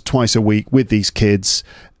class twice a week with these kids.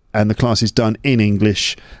 And the class is done in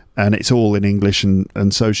English, and it's all in English,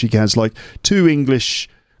 and so she has like 2 English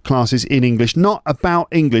classes in English, not about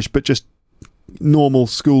English, but just normal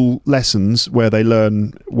school lessons where they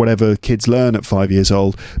learn whatever kids learn at 5 years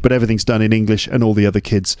old, but everything's done in English, and all the other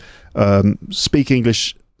kids speak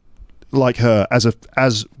English like her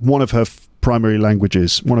as one of her primary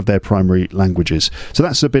languages, one of their primary languages. So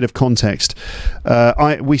that's a bit of context.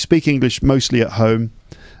 We speak English mostly at home.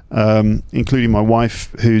 Including my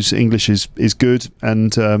wife, whose English is good,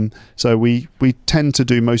 and so we tend to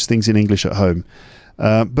do most things in English at home.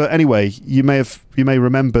 But anyway, you may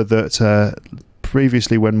remember that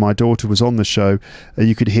previously, when my daughter was on the show,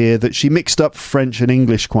 you could hear that she mixed up French and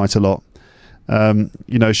English quite a lot.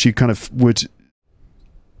 She kind of would.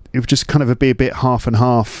 It would just kind of be a bit half and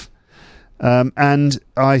half. And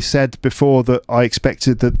I said before that I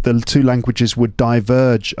expected that the two languages would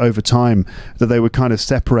diverge over time, that they would kind of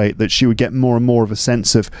separate, that she would get more and more of a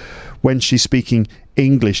sense of when she's speaking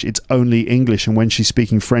English, it's only English, and when she's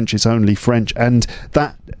speaking French, it's only French. And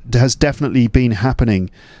that has definitely been happening,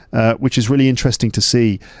 which is really interesting to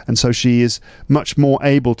see. And so she is much more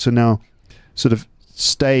able to now sort of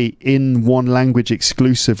stay in one language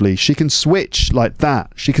exclusively. She can switch like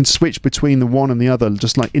that. She can switch between the one and the other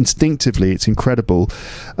just like instinctively. It's incredible.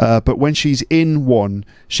 But when she's in one,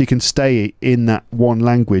 she can stay in that one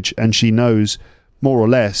language, and she knows more or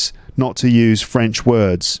less not to use French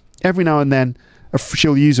words. Every now and then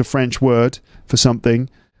she'll use a French word for something.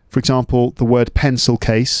 For example, the word pencil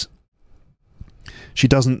case. She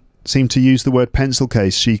doesn't seem to use the word pencil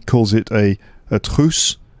case. She calls it a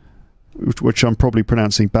trousse, which I'm probably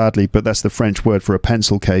pronouncing badly, but that's the French word for a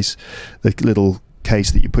pencil case, the little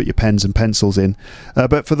case that you put your pens and pencils in.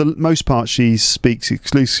 But for the most part, she speaks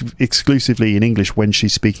exclusively in English when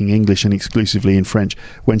she's speaking English, and exclusively in French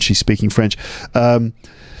when she's speaking French.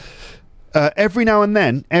 Every now and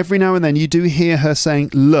then, you do hear her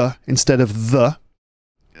saying le instead of the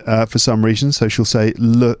for some reason. So she'll say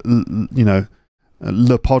le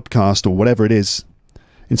podcast or whatever it is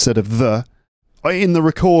instead of the in the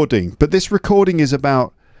recording. But this recording is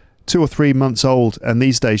about 2 or 3 months old, and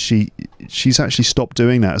these days she's actually stopped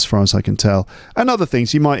doing that, as far as I can tell. And other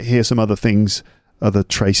things, you might hear some other things, other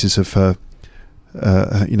traces of her,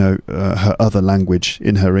 her other language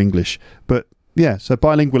in her English. But yeah, so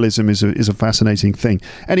bilingualism is a fascinating thing.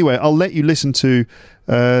 Anyway, I'll let you listen to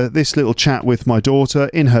this little chat with my daughter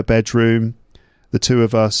in her bedroom, the two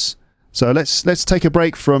of us. So let's take a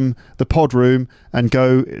break from the pod room and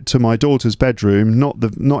go to my daughter's bedroom.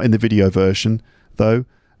 Not in the video version though.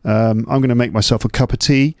 I'm going to make myself a cup of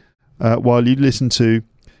tea while you listen to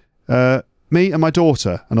me and my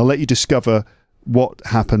daughter, and I'll let you discover what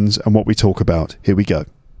happens and what we talk about. Here we go.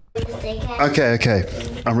 Okay.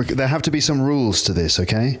 There have to be some rules to this,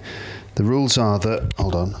 okay? The rules are that...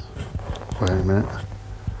 Hold on. Wait a minute.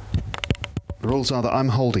 The rules are that I'm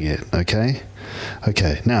holding it, okay?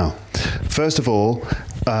 Okay, now, first of all,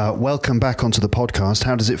 welcome back onto the podcast.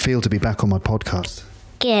 How does it feel to be back on my podcast?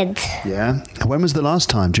 Good. Yeah? When was the last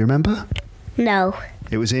time? Do you remember? No.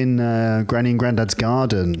 It was in Granny and Grandad's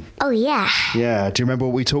garden. Oh, yeah. Yeah. Do you remember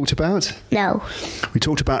what we talked about? No. We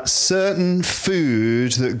talked about certain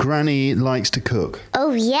food that Granny likes to cook.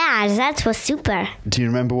 Oh, yeah. That was super. Do you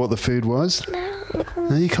remember what the food was? No.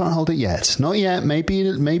 No, you can't hold it yet. Not yet. Maybe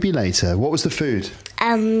later. What was the food?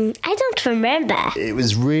 I don't remember. It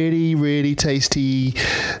was really, really tasty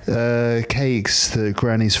cakes that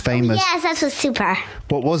Granny's famous... Oh, yes, that was super.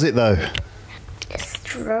 What was it, though?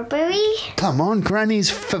 Strawberry? Come on, Granny's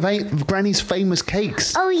famous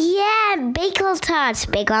cakes. Oh, yeah, bagel tart.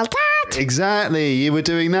 Bagel tart. Exactly, you were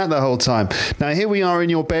doing that the whole time. Now, here we are in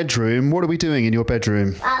your bedroom. What are we doing in your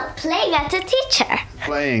bedroom? Playing at the teacher.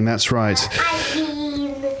 Playing, that's right.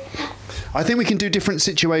 I think we can do different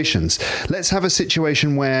situations. Let's have a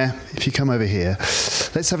situation where, if you come over here,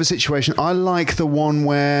 let's have a situation. I like the one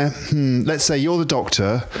where, let's say you're the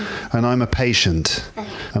doctor and I'm a patient. Okay.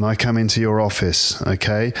 And I come into your office,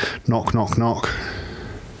 okay? Knock, knock, knock.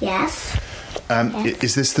 Yes. Yes.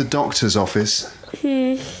 Is this the doctor's office?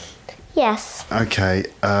 Yes. Okay.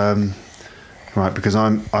 Right, because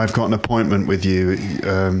I've got an appointment with you.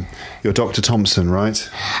 You're Dr. Thompson, right?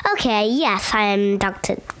 Okay, yes, I am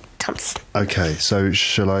Dr. Thompson. Okay, so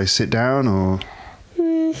shall I sit down or...?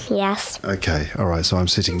 Yes. Okay, all right, so I'm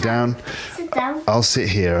sitting down. Sit down. I'll sit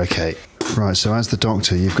here, okay. Right, so as the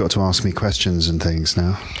doctor, you've got to ask me questions and things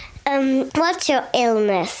now. What's your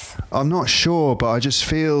illness? I'm not sure, but I just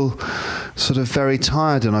feel sort of very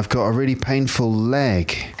tired and I've got a really painful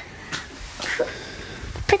leg.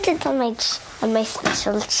 Put it on my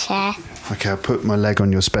special chair. Okay, I'll put my leg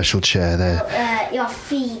on your special chair there. Your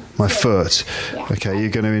feet. My foot. Yeah. Okay, you're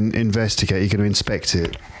going to investigate, you're going to inspect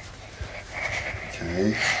it.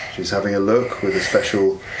 Okay, she's having a look with a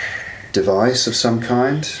special device of some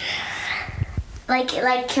kind. Like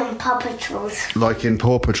in Paw Patrol. Like in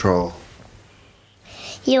Paw Patrol.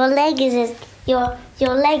 Your leg is a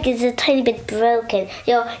tiny bit broken.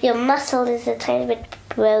 Your muscle is a tiny bit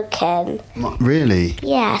broken. Really?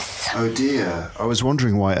 Yes. Oh dear. I was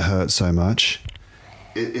wondering why it hurt so much.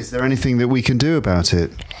 Is there anything that we can do about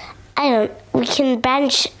it? We can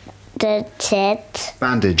bandage it.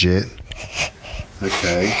 Bandage it?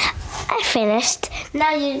 Okay. I finished.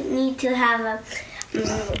 Now you need to have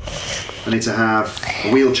I need to have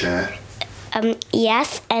a wheelchair.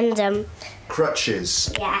 Yes, and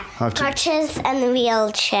crutches. Yeah. Crutches and a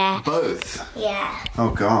wheelchair. Both? Yeah.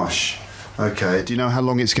 Oh gosh. Okay. Do you know how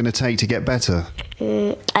long it's going to take to get better?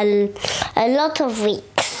 A lot of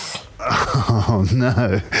weeks. Oh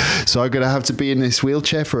no! So I'm going to have to be in this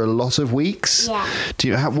wheelchair for a lot of weeks. Yeah. Do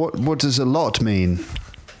you have what does a lot mean?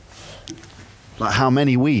 Like how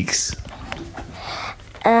many weeks?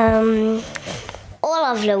 All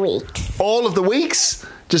of the weeks. All of the weeks?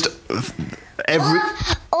 Just every.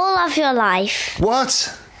 All of your life.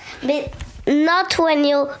 What? But not when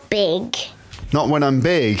you're big. Not when I'm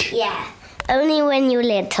big. Yeah. Only when you're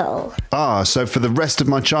little. Ah, so for the rest of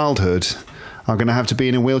my childhood, I'm going to have to be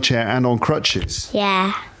in a wheelchair and on crutches.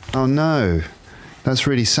 Yeah. Oh no, that's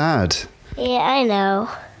really sad. Yeah, I know.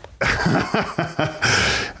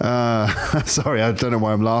 Sorry, I don't know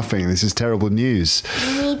why I'm laughing. This is terrible news.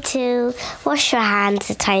 You need to wash your hands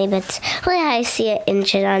a tiny bit. Look, I see an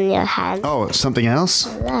injury on your hand. Oh, something else?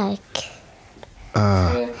 Look.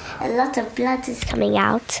 A lot of blood is coming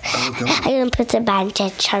out. Oh, God. I'm going to put a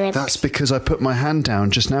bandage on it. That's because I put my hand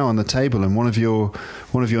down just now on the table and one of your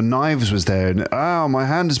knives was there. And my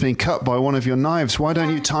hand has been cut by one of your knives. Why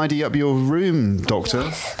don't you tidy up your room,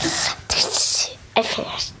 Doctor? I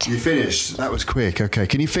finished. You finished? That was quick. Okay.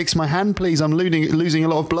 Can you fix my hand, please? I'm losing a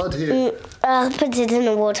lot of blood here. I'll put it in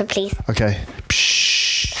the water, please. Okay.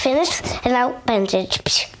 Psh. Finished, and now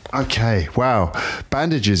bandage. Okay. Wow.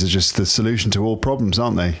 Bandages are just the solution to all problems,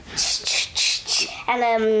 aren't they?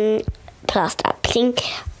 And plaster, pink,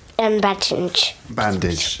 and bandage.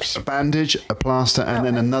 Bandage. A bandage, a plaster, and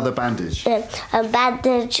then another bandage. A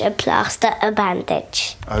bandage, a plaster, a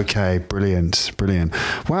bandage. Okay, brilliant.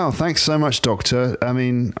 Wow, thanks so much, Doctor. I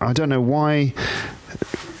mean, I don't know why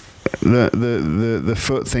the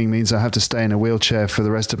foot thing means I have to stay in a wheelchair for the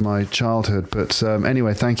rest of my childhood. But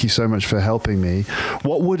anyway, thank you so much for helping me.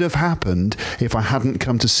 What would have happened if I hadn't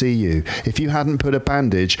come to see you? If you hadn't put a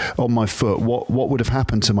bandage on my foot, what would have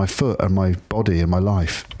happened to my foot and my body and my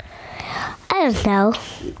life? I don't know.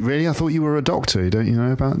 Really? I thought you were a doctor. Don't you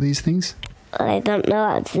know about these things? I don't know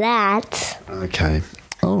about that. Okay.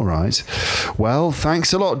 All right. Well,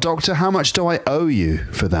 thanks a lot, Doctor. How much do I owe you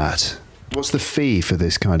for that? What's the fee for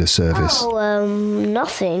this kind of service? Oh,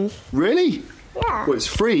 nothing. Really? Yeah. Well, it's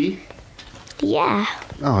free. Yeah.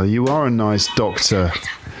 Oh, you are a nice doctor.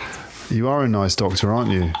 You are a nice doctor,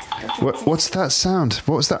 aren't you? What's that sound?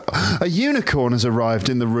 What's that? A unicorn has arrived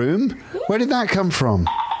in the room. Where did that come from?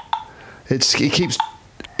 It keeps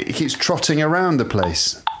trotting around the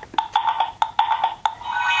place.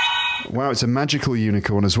 Wow, it's a magical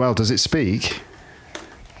unicorn as well. Does it speak?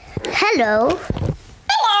 Hello.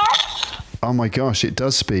 Oh my gosh, it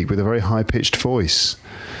does speak with a very high-pitched voice.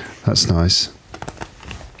 That's nice.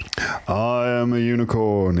 I am a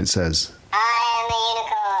unicorn, it says. I am a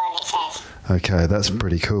unicorn, it says. Okay, that's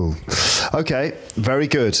pretty cool. Okay, very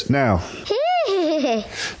good. Now,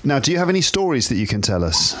 do you have any stories that you can tell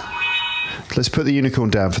us? Let's put the unicorn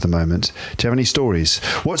down for the moment. Do you have any stories?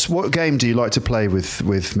 What game do you like to play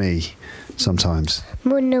with me sometimes?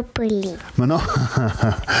 Monopoly.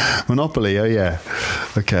 Monopoly, oh yeah.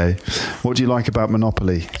 Okay. What do you like about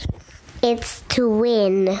Monopoly? It's to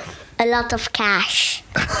win a lot of cash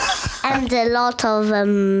and a lot of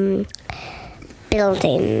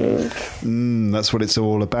building. That's what it's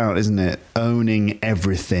all about, isn't it? Owning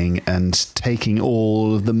everything and taking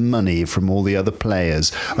all of the money from all the other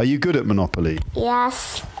players. Are you good at Monopoly?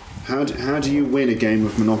 Yes. How do you win a game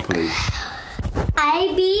of Monopoly?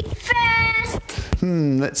 I be first.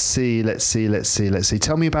 Let's see.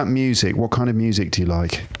 Tell me about music. What kind of music do you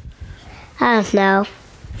like? I don't know.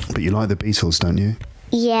 But you like the Beatles, don't you?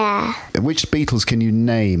 Yeah. Which Beatles can you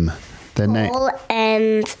name? Their name? Paul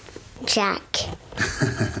and Jack.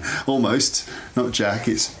 Almost. Not Jack,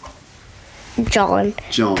 it's John.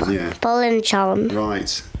 John, yeah. Paul and John.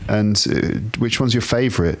 Right. And which one's your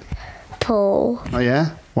favourite? Paul. Oh,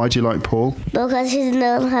 yeah? Why do you like Paul? Because he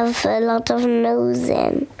doesn't have a lot of nose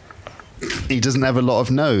in. He doesn't have a lot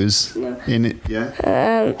of nose in it, yeah?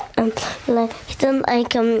 Like he doesn't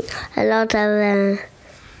like a lot of.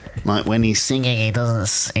 Like when he's singing, he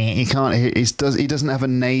doesn't. He can't. He doesn't have a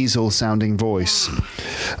nasal sounding voice.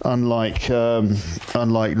 Unlike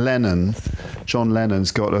Lennon, John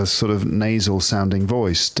Lennon's got a sort of nasal sounding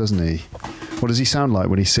voice, doesn't he? What does he sound like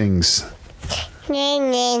when he sings?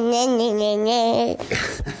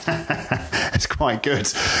 It's quite good.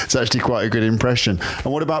 It's actually quite a good impression.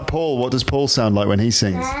 And what about Paul? What does Paul sound like when he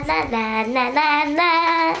sings?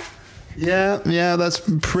 Yeah, that's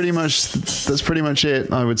pretty much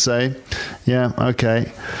it, I would say. Yeah,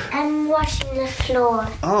 okay. I'm washing the floor.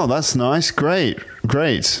 Oh, that's nice. Great.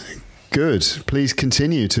 Good. Please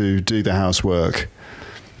continue to do the housework.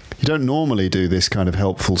 You don't normally do this kind of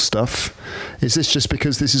helpful stuff Is this just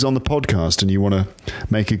because this is on the podcast and you want to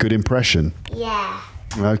make a good impression? Yeah.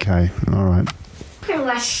 Okay, all right. I'm gonna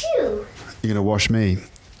wash you. You're going to wash me?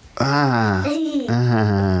 How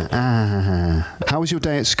was your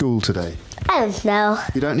day at school today? I don't know.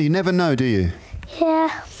 You never know, do you? Yeah.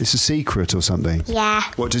 It's a secret or something? Yeah.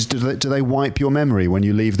 What, do they wipe your memory when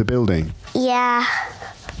you leave the building? Yeah.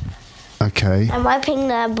 Okay. I'm wiping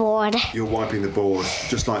the board. You're wiping the board,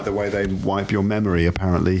 just like the way they wipe your memory,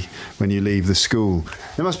 apparently, when you leave the school.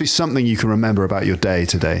 There must be something you can remember about your day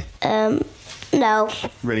today. No.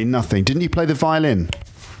 Really nothing. Didn't you play the violin?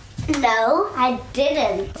 No, I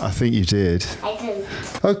didn't. I think you did. I didn't.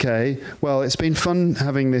 Okay. Well, it's been fun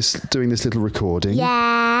doing this little recording.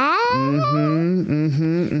 Yeah. Do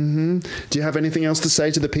you have anything else to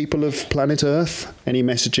say to the people of planet Earth? Any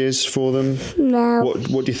messages for them? No.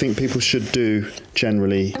 What do you think people should do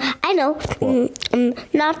generally? I know.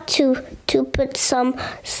 Not to put some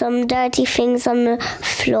dirty things on the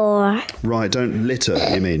floor. Right. Don't litter.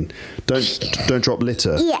 You mean? Don't drop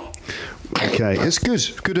litter. Yeah. Okay, it's good.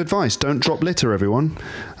 Good advice. Don't drop litter, everyone.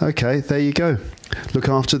 Okay, there you go. Look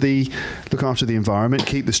after the environment.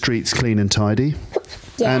 Keep the streets clean and tidy.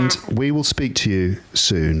 Yeah. And we will speak to you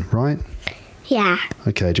soon, right? Yeah.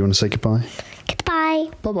 Okay. Do you want to say goodbye?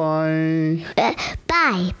 Goodbye. Bye-bye. Bye.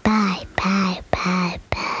 Bye. Bye. Bye. Bye. Bye.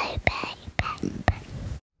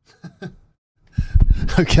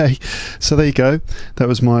 Okay, so there you go. That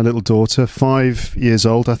was my little daughter, 5 years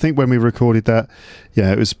old. I think when we recorded that,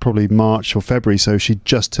 it was probably March or February, so she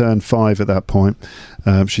just turned 5 at that point.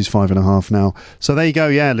 She's 5.5 now. So there you go,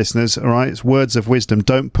 listeners, all right? It's words of wisdom.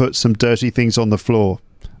 Don't put some dirty things on the floor,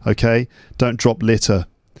 okay? Don't drop litter.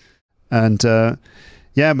 And,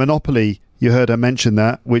 Monopoly, you heard her mention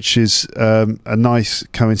that, which is a nice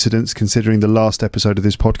coincidence considering the last episode of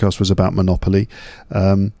this podcast was about Monopoly.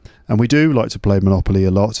 And we do like to play Monopoly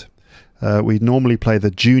a lot. We normally play the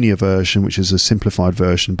junior version, which is a simplified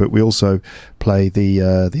version, but we also play the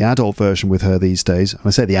adult version with her these days. And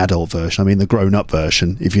I say the adult version, I mean the grown-up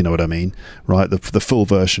version, if you know what I mean, right? The full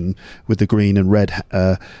version with the green and red,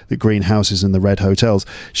 the green houses and the red hotels.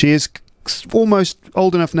 She is almost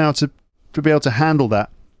old enough now to be able to handle that.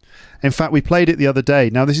 In fact, we played it the other day.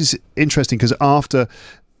 Now, this is interesting because after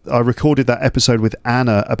I recorded that episode with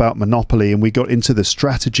Anna about Monopoly and we got into the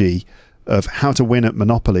strategy of how to win at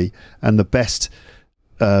Monopoly and the best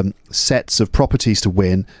sets of properties to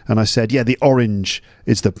win. And I said, the orange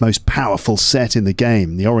is the most powerful set in the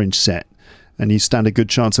game, the orange set. And you stand a good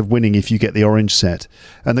chance of winning if you get the orange set.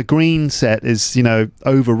 And the green set is,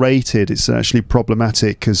 overrated. It's actually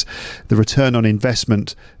problematic because the return on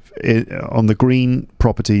investment on the green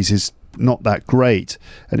properties is not that great,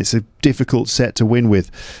 and it's a difficult set to win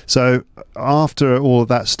with. So after all of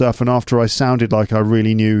that stuff, and after I sounded like I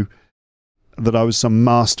really knew that I was some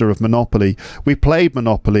master of Monopoly, we played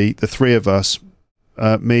Monopoly, the three of us,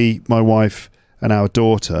 me, my wife and our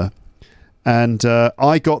daughter, and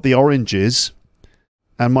I got the oranges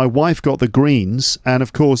and my wife got the greens, and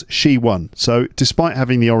of course she won. So despite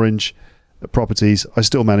having the orange properties, I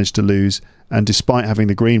still managed to lose, and despite having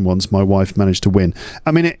the green ones, my wife managed to win.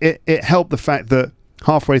 I mean, it helped the fact that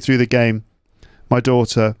halfway through the game, our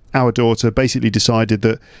daughter, basically decided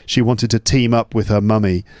that she wanted to team up with her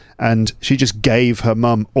mummy, and she just gave her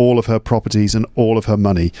mum all of her properties and all of her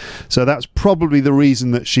money. So that's probably the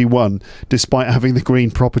reason that she won, despite having the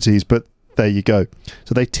green properties. But there you go.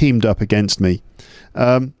 So they teamed up against me.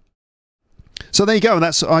 So there you go.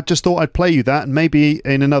 I just thought I'd play you that, and maybe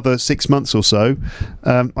in another 6 months or so,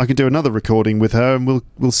 I can do another recording with her, and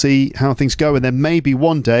we'll see how things go. And then maybe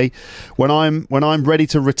one day, when I'm ready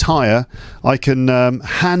to retire, I can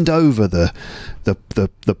hand over the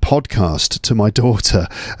podcast to my daughter,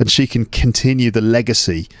 and she can continue the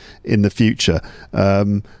legacy in the future.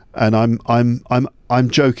 And I'm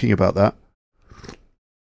joking about that.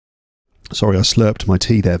 Sorry, I slurped my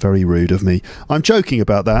tea there. Very rude of me. I'm joking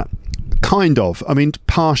about that. Kind of. I mean,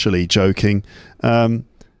 partially joking. But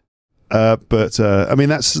I mean,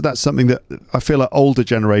 that's something that I feel like older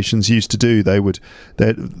generations used to do.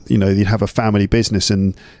 You'd have a family business,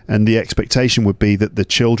 and the expectation would be that the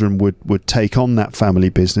children would take on that family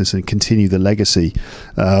business and continue the legacy.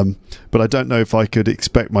 But I don't know if I could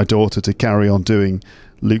expect my daughter to carry on doing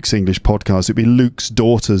Luke's English podcast. It'd be Luke's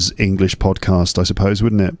daughter's English podcast, I suppose,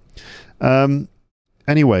 wouldn't it?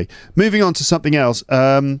 Anyway, moving on to something else.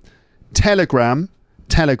 Telegram,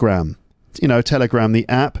 Telegram, the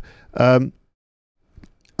app.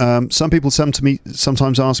 some people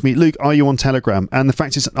sometimes ask me, Luke, are you on Telegram? And the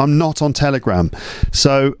fact is, I'm not on Telegram.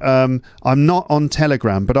 So I'm not on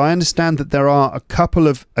Telegram, but I understand that there are a couple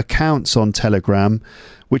of accounts on Telegram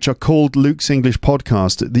which are called Luke's English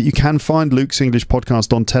Podcast, that you can find Luke's English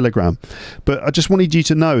Podcast on Telegram. But I just wanted you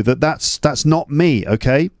to know that that's not me,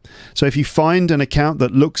 okay? So if you find an account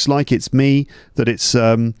that looks like it's me, that it's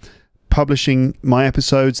publishing my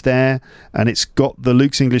episodes there, and it's got the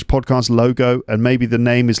Luke's English Podcast logo, and maybe the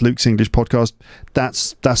name is Luke's English Podcast,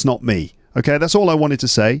 that's not me, okay? That's all I wanted to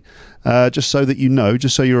say, just so that you know,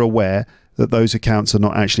 just so you're aware that those accounts are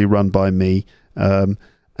not actually run by me.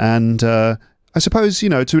 I suppose, you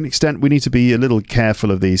know, to an extent, we need to be a little careful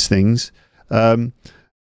of these things.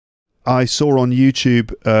 I saw on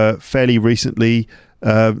YouTube fairly recently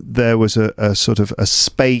there was a sort of a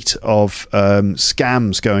spate of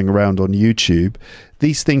scams going around on YouTube.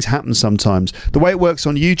 These things happen sometimes. The way it works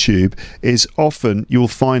on YouTube is often you'll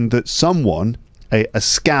find that someone, a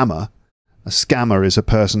scammer is a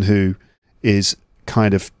person who is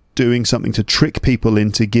kind of doing something to trick people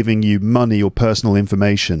into giving you money or personal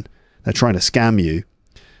information. They're trying to scam you.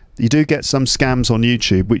 You do get some scams on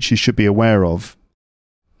YouTube which you should be aware of,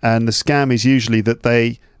 and the scam is usually that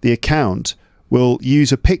the account will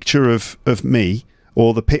use a picture of me,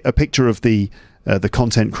 or a picture of the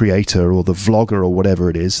content creator or the vlogger or whatever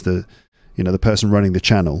it is, the person running the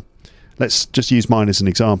channel. Let's just use mine as an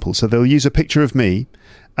example. So they'll use a picture of me,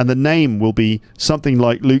 and the name will be something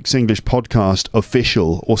like Luke's English Podcast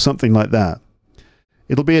Official or something like that.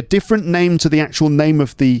 It'll be a different name to the actual name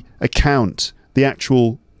of the account, my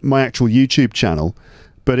actual YouTube channel,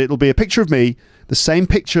 but it'll be a picture of me, the same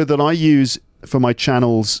picture that I use for my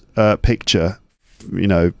channel's picture,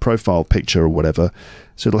 profile picture or whatever.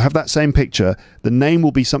 So it'll have that same picture. The name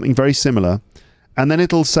will be something very similar, and then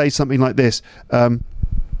it'll say something like this: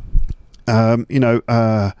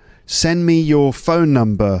 send me your phone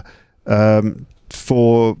number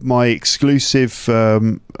for my exclusive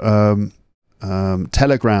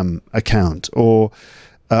Telegram account, or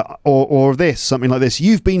something like this: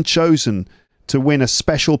 you've been chosen to win a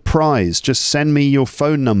special prize, just send me your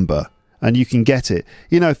phone number and you can get it.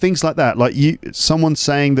 Things like that, like someone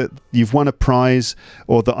saying that you've won a prize,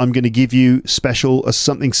 or that I'm going to give you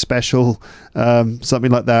something special,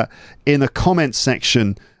 something like that, in a comment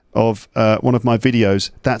section of one of my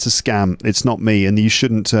videos. That's a scam. It's not me, and you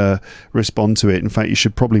shouldn't respond to it. In fact, you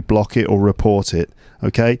should probably block it or report it,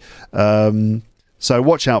 okay? So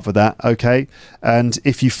watch out for that, okay? And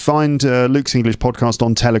if you find Luke's English Podcast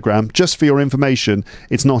on Telegram, just for your information,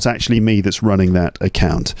 it's not actually me that's running that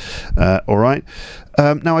account. All right?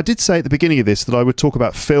 Now, I did say at the beginning of this that I would talk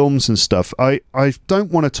about films and stuff. I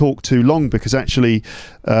don't want to talk too long, because actually,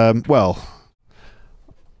 I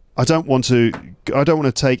don't want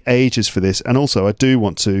to take ages for this, and also I do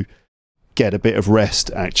want to get a bit of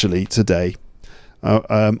rest actually today.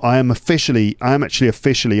 I am actually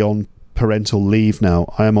officially on parental leave now.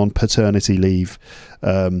 I am on paternity leave.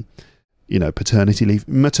 Paternity leave,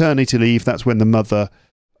 maternity leave. That's when the mother,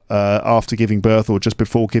 after giving birth or just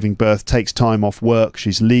before giving birth, takes time off work.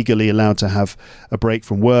 She's legally allowed to have a break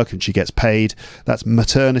from work, and she gets paid. That's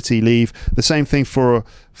maternity leave. The same thing for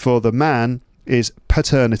the man is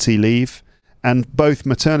paternity leave, and both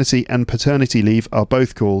maternity and paternity leave are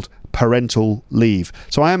both called parental leave.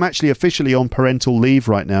 So I am actually officially on parental leave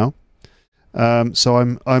right now.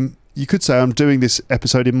 So you could say I'm doing this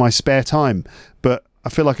episode in my spare time, but I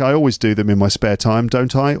feel like I always do them in my spare time,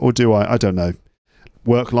 don't I? Or do I? I don't know.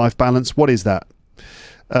 Work-life balance, what is that?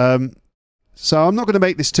 So I'm not going to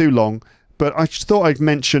make this too long, but I just thought I'd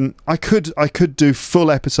mention I could do full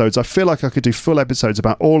episodes. I feel like I could do full episodes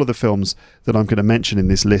about all of the films that I'm going to mention in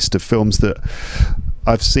this list of films that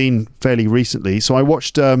I've seen fairly recently. So I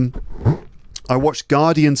watched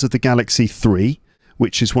Guardians of the Galaxy 3,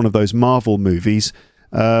 which is one of those Marvel movies.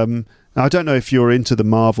 Now, I don't know if you're into the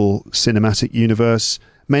Marvel Cinematic Universe.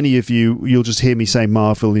 Many of you'll just hear me say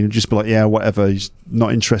Marvel and you'll just be like, yeah, whatever,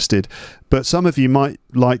 not interested. But some of you might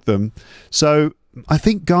like them. So I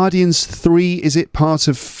think Guardians 3, is it part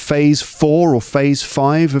of Phase 4 or Phase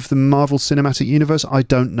 5 of the Marvel Cinematic Universe? I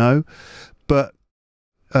don't know. But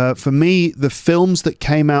for me, the films that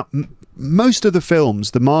came out, most of the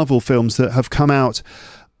films, the Marvel films that have come out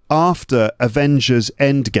after Avengers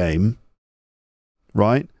Endgame,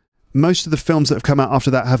 right? Most of the films that have come out after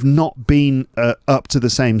that have not been up to the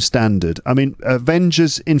same standard. I mean,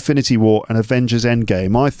 Avengers Infinity War and Avengers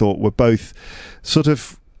Endgame, I thought, were both sort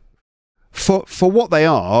of, for what they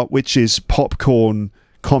are, which is popcorn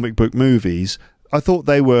comic book movies, thought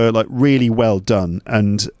they were like really well done,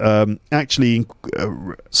 and actually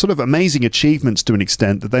sort of amazing achievements to an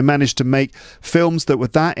extent, that they managed to make films that were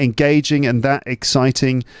that engaging and that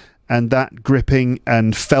exciting and that gripping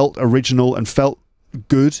and felt original and felt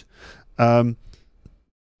good,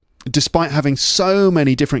 despite having so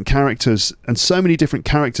many different characters and so many different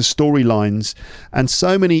character storylines and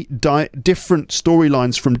so many different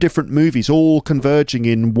storylines from different movies all converging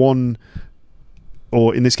in one,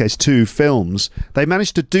 or in this case 2 films. They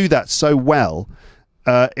managed to do that so well.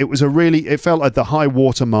 It felt like the high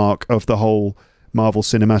watermark of the whole Marvel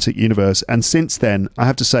Cinematic Universe, and since then I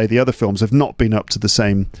have to say the other films have not been up to the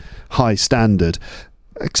same high standard,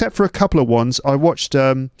 except for a couple of ones. I watched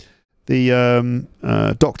the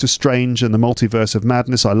Doctor Strange and the Multiverse of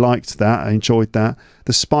Madness. I liked that. I enjoyed that.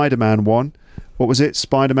 The Spider-Man one, what was it?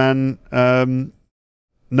 Spider-Man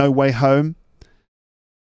No Way Home.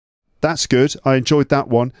 That's good. I enjoyed that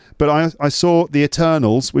one. But I saw The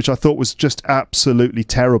Eternals, which I thought was just absolutely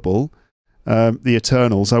terrible. The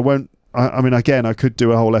Eternals. I mean, again, I could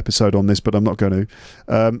do a whole episode on this, but I'm not going to.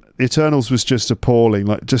 The Eternals was just appalling.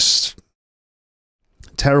 Like, just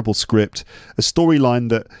terrible script. A storyline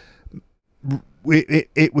that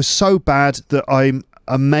it was so bad that I'm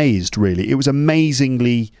amazed, really. It was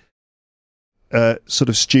amazingly sort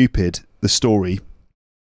of stupid, the story.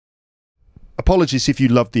 Apologies if you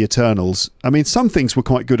loved the Eternals. I mean, some things were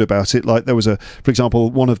quite good about it. Like, there was for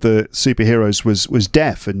example, one of the superheroes was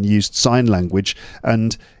deaf and used sign language,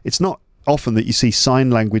 and it's not often that you see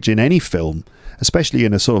sign language in any film, especially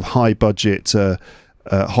in a sort of high budget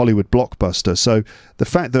Hollywood blockbuster. So the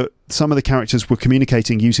fact that some of the characters were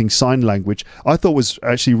communicating using sign language, I thought was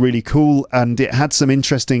actually really cool, and it had some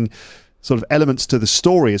interesting sort of elements to the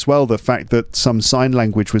story as well. The fact that some sign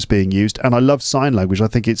language was being used, and I love sign language. I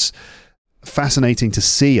think it's fascinating to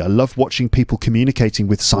see. I love watching people communicating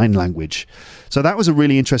with sign language. So that was a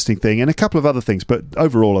really interesting thing, and a couple of other things. But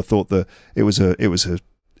overall, I thought that it was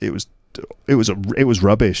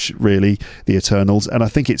rubbish, really, The Eternals, and I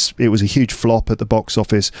think it was a huge flop at the box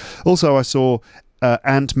office. Also, I saw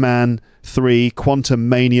Ant-Man 3 Quantum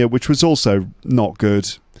Mania, which was also not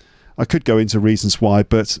good. I could go into reasons why,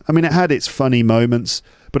 but I mean, it had its funny moments,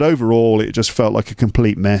 but overall it just felt like a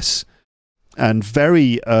complete mess and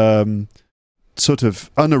very sort of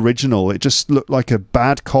unoriginal. It just looked like a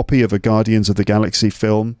bad copy of a Guardians of the Galaxy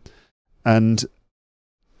film, and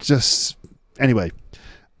just anyway.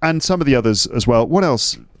 And some of the others as well. What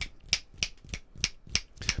else?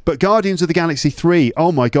 But Guardians of the Galaxy 3,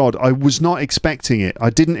 oh my God, I was not expecting it. I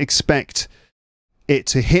didn't expect it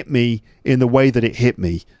to hit me in the way that it hit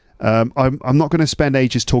me. I'm not going to spend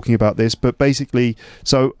ages talking about this, but basically,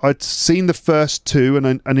 so I'd seen the first 2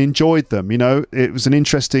 and enjoyed them. You know, it was an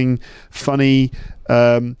interesting, funny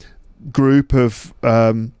group of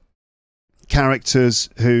characters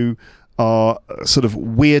who are sort of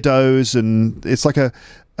weirdos, and it's like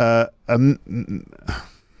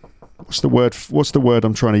what's the word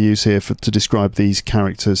I'm trying to use here to describe these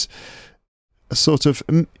characters? A sort of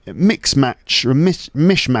mix-match or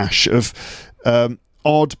mishmash of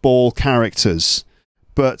oddball characters,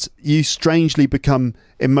 but you strangely become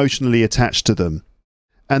emotionally attached to them.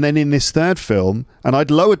 And then in this third film, and I'd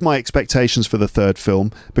lowered my expectations for the third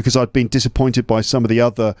film because I'd been disappointed by some of the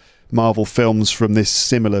other Marvel films from this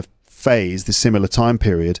similar phase, this similar time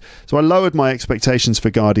period. So I lowered my expectations for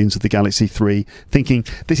Guardians of the Galaxy 3, thinking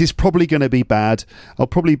this is probably going to be bad. I'll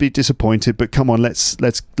probably be disappointed, but come on, let's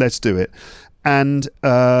do it. And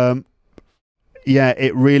yeah,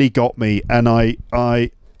 it really got me, and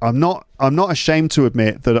I'm not ashamed to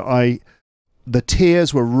admit that the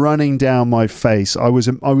tears were running down my face. I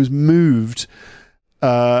was moved,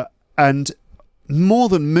 and more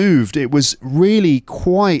than moved, it was really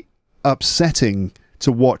quite upsetting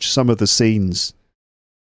to watch some of the scenes.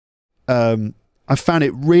 I found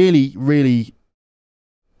it really, really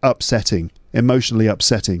upsetting, emotionally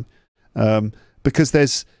upsetting,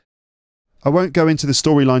 because I won't go into the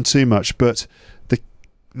storyline too much, but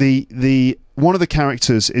the one of the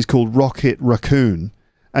characters is called Rocket Raccoon,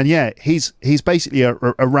 and yeah, he's basically a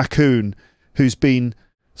raccoon who's been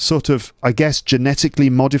sort of, I guess, genetically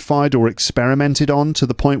modified or experimented on to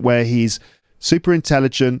the point where he's super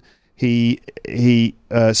intelligent. He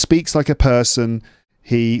speaks like a person.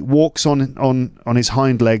 He walks on his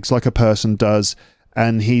hind legs like a person does,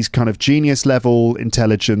 and he's kind of genius level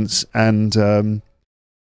intelligence. And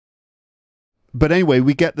but anyway,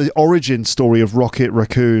 we get the origin story of Rocket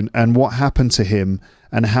Raccoon and what happened to him,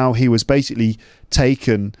 and how he was basically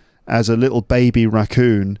taken as a little baby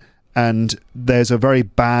raccoon. And there's a very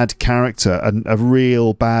bad character, a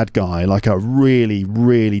real bad guy, like a really,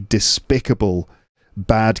 really despicable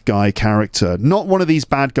bad guy character. Not one of these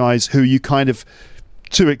bad guys who you kind of,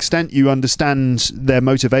 to an extent, you understand their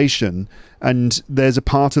motivation, and there's a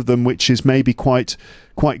part of them which is maybe quite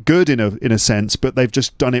good in a sense, but they've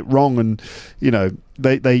just done it wrong, and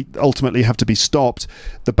they ultimately have to be stopped.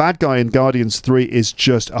 The bad guy in Guardians 3 is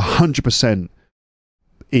just 100%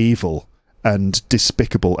 evil and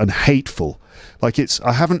despicable and hateful. Like,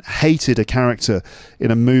 I haven't hated a character in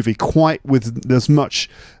a movie quite with as much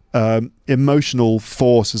emotional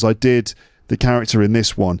force as I did the character in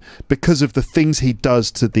this one, because of the things he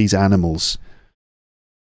does to these animals.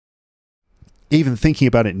 Even thinking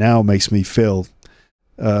about it now makes me feel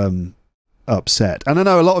upset. And I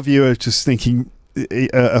know a lot of you are just thinking,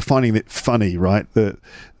 are finding it funny, right? That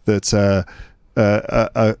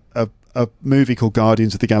a movie called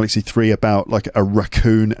Guardians of the Galaxy 3 about like a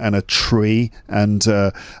raccoon and a tree and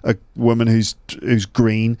a woman who's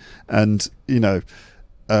green, and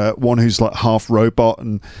one who's like half robot,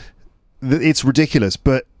 and it's ridiculous.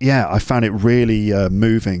 But yeah, I found it really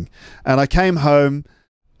moving. And I came home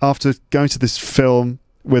after going to this film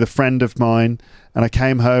with a friend of mine, and I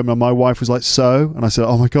came home and my wife was like, "So?" And I said,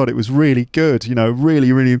 "Oh my God, it was really good,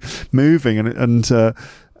 really, really moving." And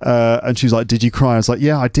she was like, "Did you cry?" I was like,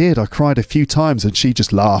 "Yeah, I did. I cried a few times." And she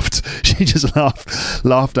just laughed. She just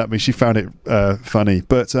laughed at me. She found it funny.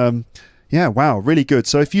 But yeah, wow, really good.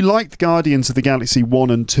 So if you liked Guardians of the Galaxy 1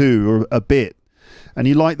 and 2 or a bit, and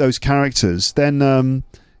you like those characters, then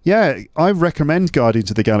yeah, I recommend Guardians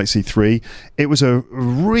of the Galaxy 3. It was a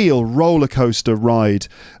real roller coaster ride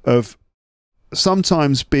of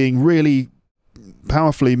sometimes being really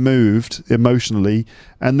powerfully moved emotionally,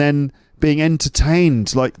 and then being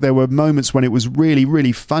entertained. Like, there were moments when it was really,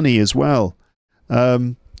 really funny as well.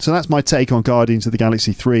 So that's my take on Guardians of the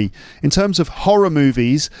Galaxy 3. In terms of horror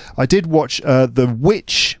movies, I did watch The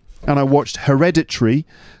Witch, and I watched Hereditary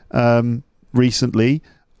recently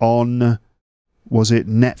on, was it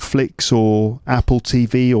Netflix or Apple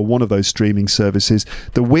TV or one of those streaming services?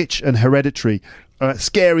 The Witch and Hereditary.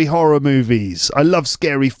 Scary horror movies. I love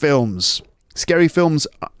scary films. Scary films.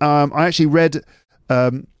 I actually read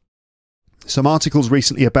some articles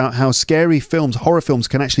recently about how scary films, horror films,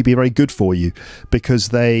 can actually be very good for you, because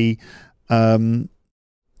they I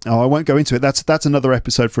won't go into it. That's another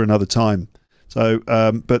episode for another time. So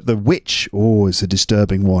but The Witch, is a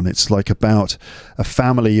disturbing one. It's like about a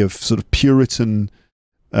family of sort of Puritan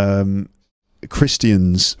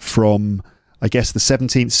Christians from, I guess, the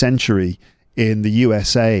 17th century in the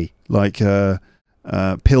USA, like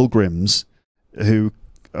pilgrims who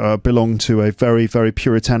belong to a very, very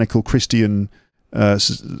puritanical Christian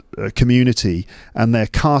community, and they're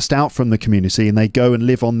cast out from the community, and they go and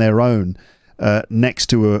live on their own next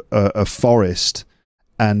to a forest,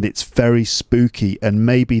 and it's very spooky, and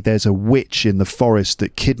maybe there's a witch in the forest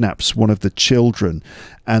that kidnaps one of the children,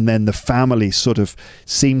 and then the family sort of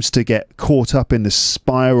seems to get caught up in the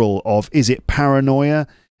spiral of, is it paranoia?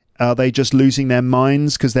 Are they just losing their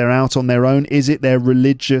minds because they're out on their own? Is it their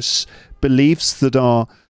religious beliefs that are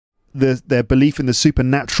their belief in the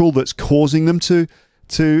supernatural that's causing them to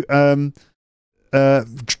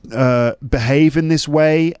behave in this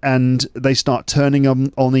way, and they start turning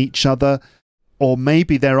on each other? Or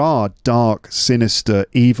maybe there are dark, sinister,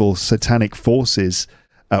 evil, satanic forces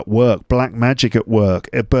at work, black magic at work,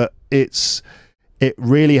 but it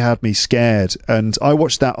really had me scared. And I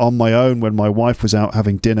watched that on my own when my wife was out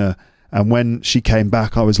having dinner, and when she came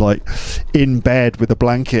back, I was like in bed with a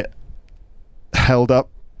blanket held up.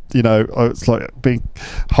 I was like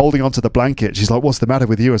holding onto the blanket. She's like, "What's the matter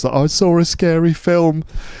with you?" I was like, "I saw a scary film,"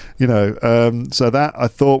 so that I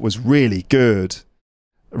thought was really good,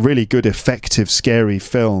 effective, scary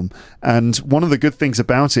film. And one of the good things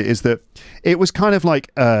about it is that it was kind of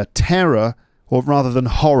like terror, or rather than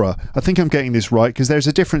horror. I think I'm getting this right, because there's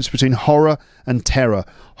a difference between horror and terror.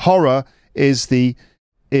 Horror is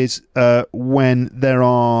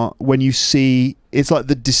when you see, it's like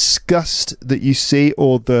the disgust that you see,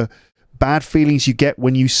 or the bad feelings you get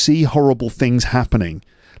when you see horrible things happening.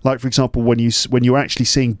 Like, for example, when you're actually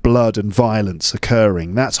seeing blood and violence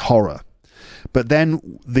occurring, that's horror. But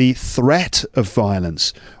then the threat of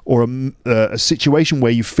violence, or a situation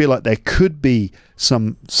where you feel like there could be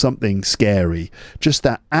something scary, just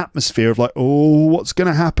that atmosphere of like, oh, what's going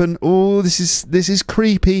to happen? Oh, this is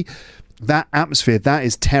creepy. That atmosphere, that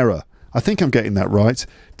is terror. I think I'm getting that right.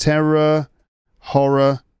 Terror,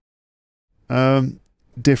 horror,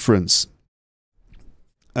 difference.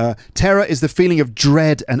 Terror is the feeling of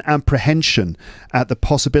dread and apprehension at the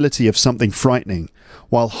possibility of something frightening,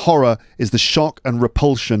 while horror is the shock and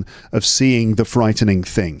repulsion of seeing the frightening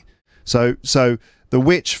thing. So The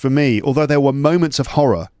Witch, for me, although there were moments of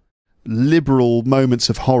horror, liberal moments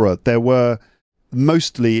of horror. There were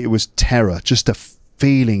mostly, it was terror, just a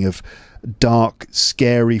feeling of dark,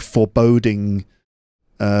 scary, foreboding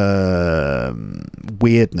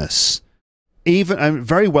weirdness. Even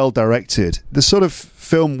very well directed. The sort of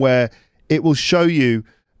film where it will show you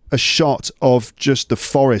a shot of just the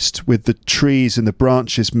forest with the trees and the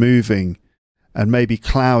branches moving and maybe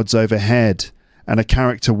clouds overhead and a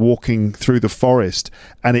character walking through the forest,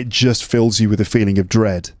 and it just fills you with a feeling of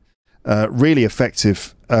dread. Really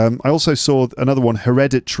effective. I also saw another one,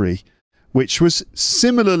 Hereditary, which was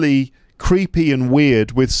similarly creepy and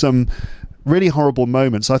weird with some really horrible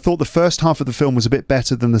moments. I thought the first half of the film was a bit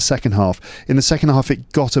better than the second half. In the second half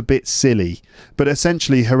it got a bit silly, but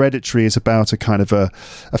essentially Hereditary is about a kind of a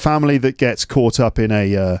family that gets caught up in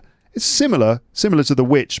a it's similar to The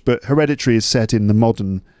Witch, but Hereditary is set in the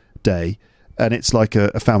modern day, and it's like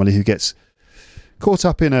a family who gets caught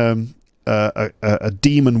up in a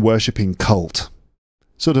demon worshipping cult.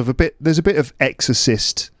 Sort of there's a bit of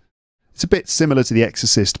Exorcist. It's a bit similar to The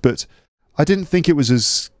Exorcist, but I didn't think it was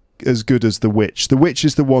as good as The Witch. The Witch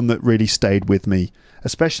is the one that really stayed with me,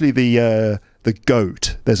 especially the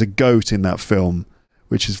goat. There's a goat in that film,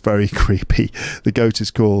 which is very creepy. The goat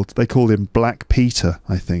is they called him Black Peter,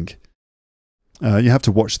 I think. You have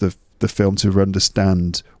to watch the film to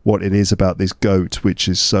understand what it is about this goat, which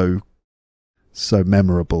is so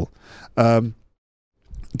memorable.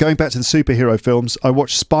 Going back to the superhero films, I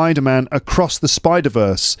watched Spider-Man Across the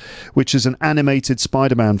Spider-Verse, which is an animated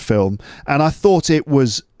Spider-Man film, and I thought it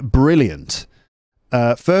was brilliant.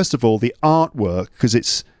 First of all, the artwork, because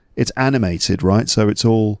it's animated, right? So it's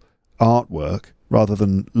all artwork rather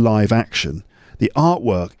than live action. The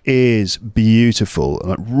artwork is beautiful,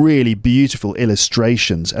 like really beautiful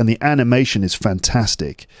illustrations, and the animation is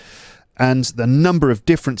fantastic. And the number of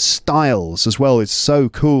different styles as well is so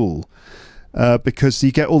cool. Because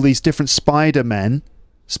you get all these different spider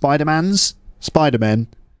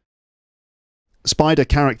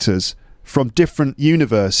characters from different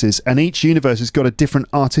universes, and each universe has got a different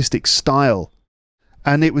artistic style,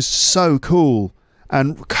 and it was so cool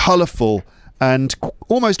and colourful and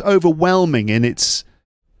almost overwhelming in its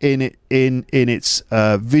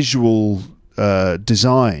visual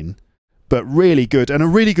design, but really good, and a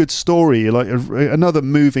really good story, like another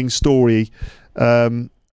moving story.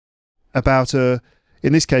 About in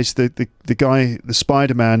this case, the guy, the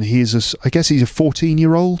Spider-Man, I guess he's a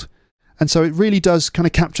 14-year-old, and so it really does kind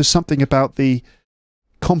of capture something about the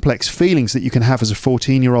complex feelings that you can have as a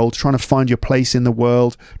 14-year-old, trying to find your place in the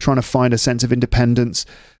world, trying to find a sense of independence,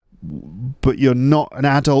 but you're not an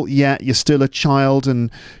adult yet, you're still a child,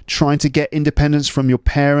 and trying to get independence from your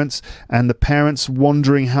parents, and the parents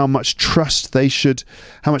wondering how much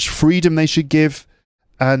how much freedom they should give,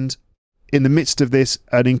 and in the midst of this,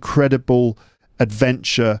 an incredible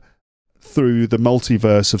adventure through the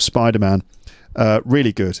multiverse of Spider-Man.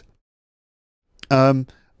 Really good. The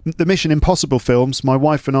Mission Impossible films, my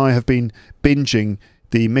wife and I have been binging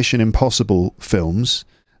the Mission Impossible films.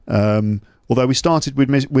 Although we started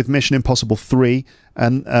with Mission Impossible 3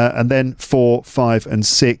 and then 4, 5 and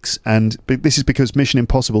 6. And this is because Mission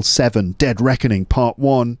Impossible 7, Dead Reckoning Part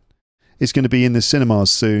 1 is going to be in the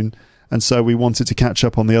cinemas soon. And so we wanted to catch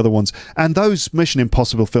up on the other ones. And those Mission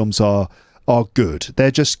Impossible films are good.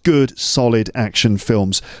 They're just good, solid action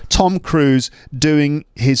films. Tom Cruise doing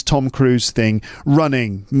his Tom Cruise thing,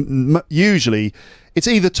 running. Usually, it's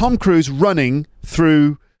either Tom Cruise running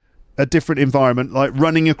through a different environment, like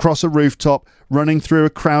running across a rooftop, running through a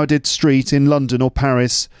crowded street in London or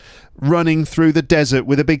Paris, running through the desert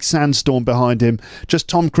with a big sandstorm behind him. Just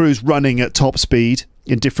Tom Cruise running at top speed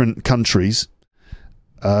in different countries.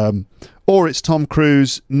 Or it's Tom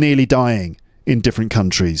Cruise nearly dying in different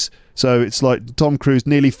countries. So it's like Tom Cruise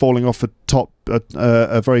nearly falling off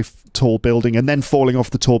a very tall building, and then falling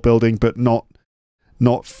off the tall building, but not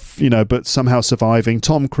but somehow surviving.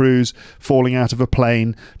 Tom Cruise falling out of a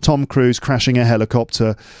plane. Tom Cruise crashing a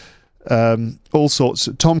helicopter. All sorts.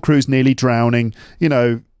 Tom Cruise nearly drowning.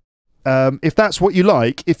 If that's what you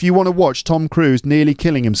like, if you want to watch Tom Cruise nearly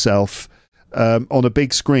killing himself on a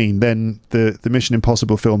big screen, then the Mission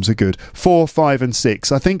Impossible films are good. 4, 5 and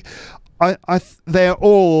 6, I think they're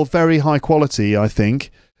all very high quality, I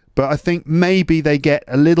think, but I think maybe they get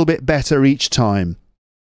a little bit better each time.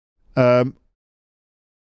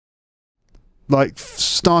 Like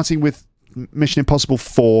starting with Mission Impossible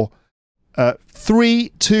 4,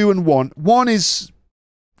 3, 2 and 1. 1 is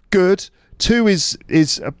good. 2 is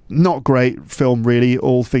a not great film, really,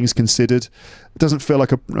 all things considered. It doesn't feel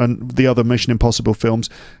like the other Mission Impossible films.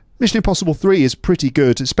 Mission Impossible 3 is pretty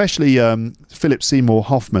good, especially Philip Seymour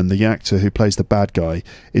Hoffman, the actor who plays the bad guy,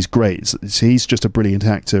 is great. He's just a brilliant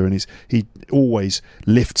actor, and he always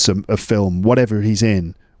lifts a film, whatever he's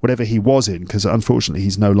in, whatever he was in, because unfortunately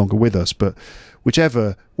he's no longer with us. But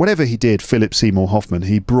whatever he did, Philip Seymour Hoffman,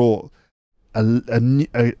 he brought he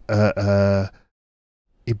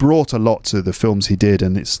brought a lot to the films he did,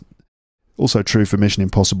 and it's also true for Mission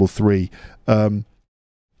Impossible 3.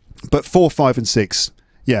 But 4, 5 and 6,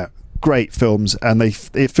 yeah, great films, and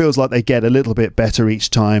it feels like they get a little bit better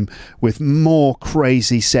each time, with more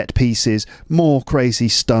crazy set pieces, more crazy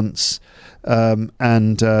stunts, so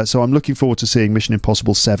I'm looking forward to seeing Mission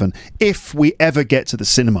Impossible 7 if we ever get to the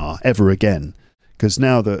cinema ever again, because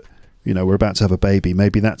now that we're about to have a baby,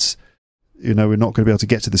 maybe that's we're not going to be able to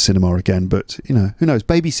get to the cinema again, but who knows.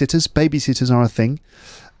 Babysitters are a thing.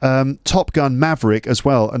 Top Gun Maverick as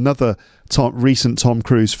well, another recent Tom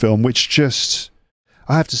Cruise film, which just,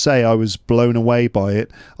 I have to say, I was blown away by it.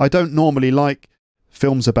 I don't normally like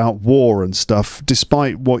films about war and stuff,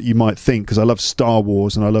 despite what you might think, because I love Star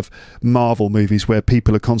Wars and I love Marvel movies where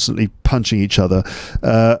people are constantly punching each other.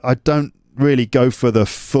 I don't really go for the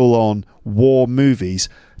full-on war movies.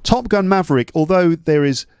 Top Gun Maverick, although there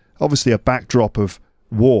is obviously a backdrop of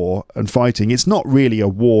war and fighting, it's not really a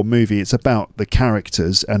war movie. It's about the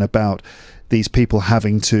characters and about these people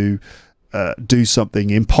having to do something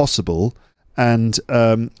impossible, and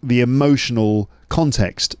the emotional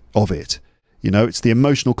context of it. It's the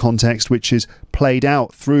emotional context which is played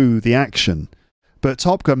out through the action. But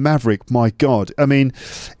Top Gun Maverick, my God, I mean,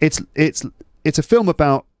 it's a film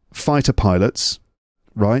about fighter pilots,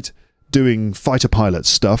 right? Doing fighter pilot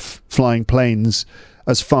stuff, flying planes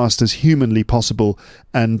as fast as humanly possible,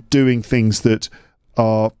 and doing things that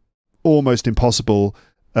are almost impossible,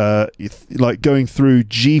 like going through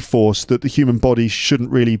G-force that the human body shouldn't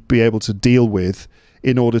really be able to deal with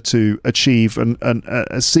in order to achieve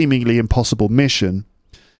a seemingly impossible mission.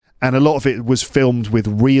 And a lot of it was filmed with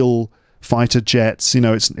real fighter jets.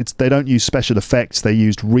 They don't use special effects. They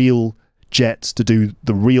used real jets to do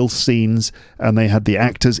the real scenes, and they had the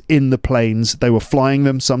actors in the planes. They were flying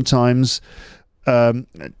them sometimes. I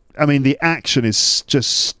mean, the action is just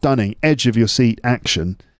stunning, edge of your seat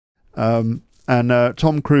action. And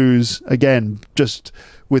Tom Cruise, again, just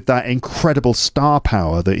with that incredible star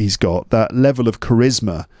power that he's got, that level of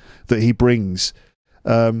charisma that he brings.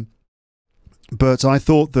 But I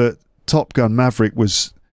thought that Top Gun Maverick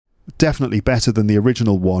was definitely better than the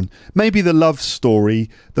original one. Maybe the love story,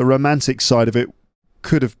 the romantic side of it,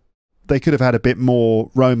 they could have had a bit more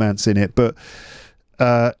romance in it, but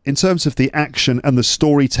in terms of the action and the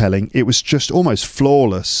storytelling, it was just almost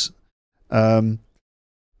flawless.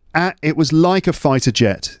 It was like a fighter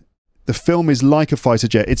jet. The film is like a fighter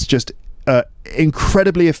jet. It's just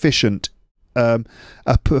incredibly efficient.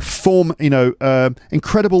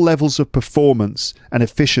 Incredible levels of performance and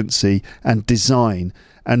efficiency and design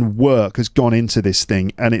and work has gone into this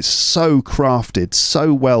thing, and it's so crafted,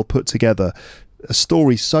 so well put together. A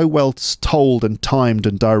story so well told and timed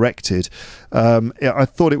and directed. I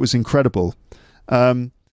thought it was incredible.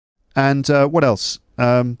 And what else?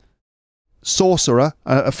 Sorcerer,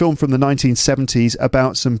 a film from the 1970s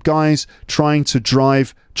about some guys trying to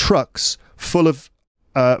drive trucks full of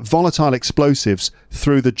volatile explosives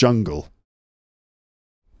through the jungle.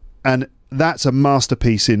 And that's a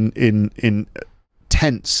masterpiece in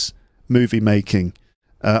tense movie making.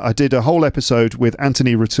 I did a whole episode with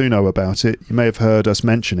Anthony Rotuno about it. You may have heard us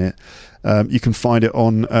mention it. You can find it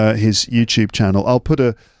on his YouTube channel. I'll put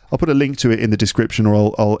a link to it in the description, or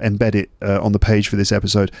I'll embed it on the page for this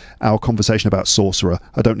episode. Our conversation about Sorcerer.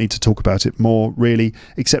 I don't need to talk about it more, really,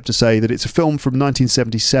 except to say that it's a film from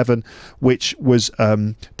 1977, which was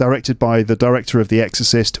directed by the director of The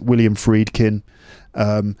Exorcist, William Friedkin.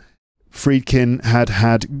 Friedkin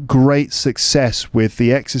had great success with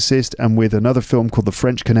The Exorcist and with another film called The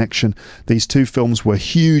French Connection. These two films were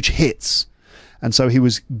huge hits, and so he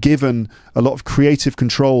was given a lot of creative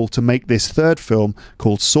control to make this third film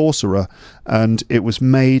called Sorcerer, and it was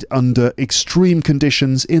made under extreme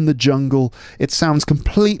conditions in the jungle. It sounds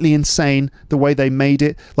completely insane the way they made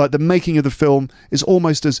it. Like, the making of the film is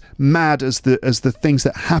almost as mad as the things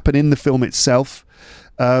that happen in the film itself.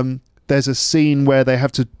 There's a scene where they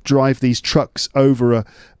have to drive these trucks over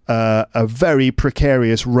a very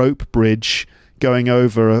precarious rope bridge going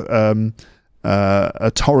over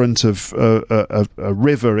a torrent of a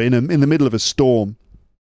river in the middle of a storm,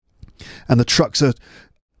 and the trucks are,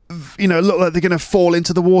 look like they're going to fall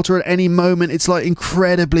into the water at any moment. It's like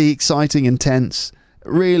incredibly exciting and tense.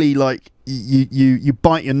 Really, like you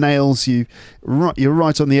bite your nails. You're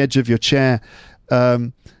right on the edge of your chair.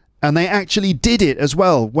 And they actually did it as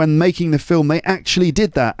well. When making the film, they actually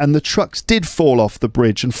did that. And the trucks did fall off the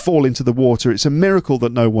bridge and fall into the water. It's a miracle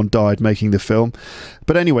that no one died making the film.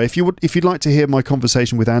 But anyway, if you'd like to hear my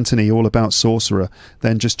conversation with Anthony all about Sorcerer,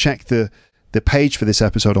 then just check the page for this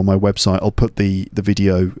episode on my website. I'll put the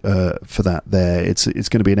video for that there. It's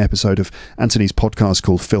going to be an episode of Anthony's podcast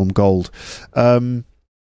called Film Gold.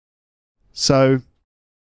 So...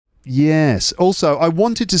 yes. Also, I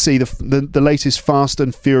wanted to see the latest Fast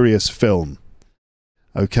and Furious film.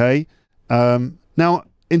 Okay. Now,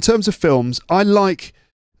 in terms of films, I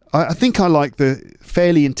think I like the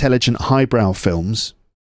fairly intelligent highbrow films,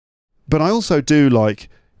 but I also do like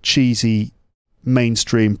cheesy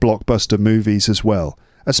mainstream blockbuster movies as well,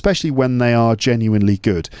 especially when they are genuinely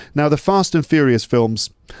good. Now, the Fast and Furious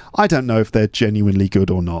films, I don't know if they're genuinely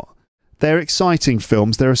good or not. They're exciting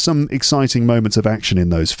films. There are some exciting moments of action in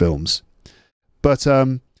those films. But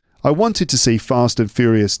I wanted to see Fast and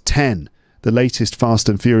Furious 10, the latest Fast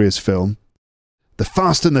and Furious film. The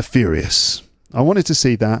Fast and the Furious. I wanted to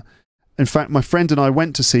see that. In fact, my friend and I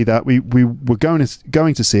went to see that. We were going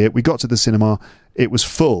to see it. We got to the cinema. It was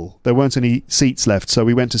full. There weren't any seats left, so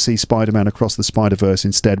we went to see Spider-Man Across the Spider-Verse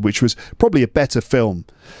instead, which was probably a better film.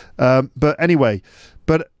 But anyway...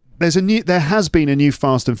 but there has been a new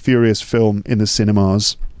Fast and Furious film in the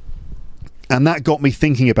cinemas, and that got me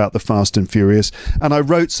thinking about the Fast and Furious, and I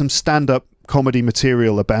wrote some stand-up comedy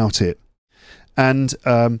material about it. And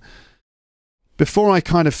before I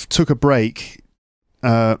kind of took a break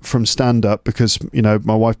from stand-up, because, you know,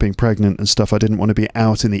 my wife being pregnant and stuff, I didn't want to be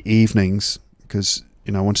out in the evenings, because,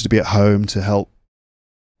 you know, I wanted to be at home to help,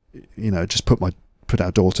 you know, just put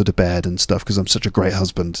our daughter to bed and stuff, because I'm such a great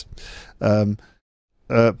husband.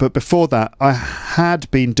 But before that, I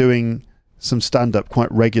had been doing some stand-up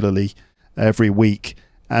quite regularly every week.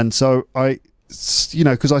 And so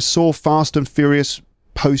because I saw Fast and Furious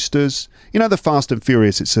posters. You know, the Fast and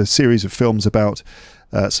Furious, it's a series of films about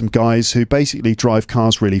some guys who basically drive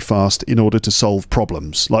cars really fast in order to solve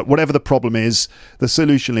problems. Like, whatever the problem is, the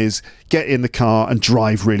solution is get in the car and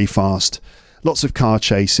drive really fast. Lots of car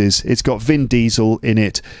chases. It's got Vin Diesel in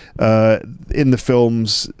it. In the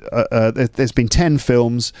films, there's been 10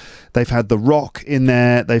 films. They've had The Rock in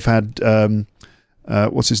there. They've had,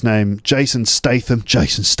 what's his name? Jason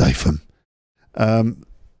Statham.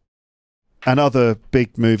 And other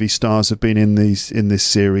big movie stars have been in this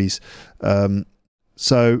series.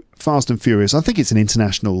 So Fast and Furious, I think it's an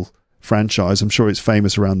international franchise. I'm sure it's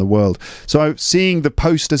famous around the world. So seeing the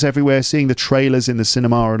posters everywhere, seeing the trailers in the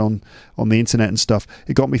cinema and on the internet and stuff,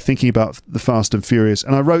 it got me thinking about the Fast and Furious.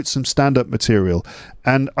 And I wrote some stand-up material,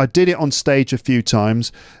 and I did it on stage a few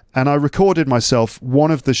times, and I recorded myself. One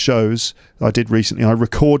of the shows I did recently, I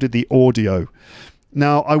recorded the audio.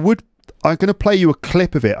 Now, I'm going to play you a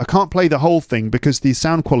clip of it. I can't play the whole thing because the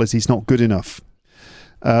sound quality is not good enough.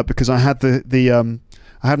 Because I had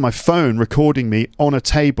I had my phone recording me on a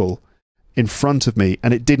table in front of me,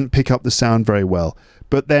 and it didn't pick up the sound very well.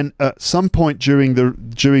 But then at some point during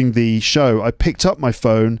the show, I picked up my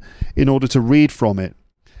phone in order to read from it,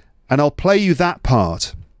 and I'll play you that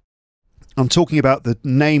part. I'm talking about the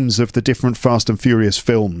names of the different Fast and Furious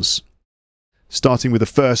films, starting with the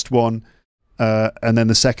first one, and then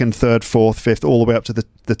the second, third, fourth, fifth, all the way up to the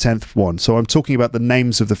 10th one. So I'm talking about the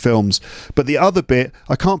names of the films. But the other bit,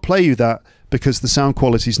 I can't play you that because the sound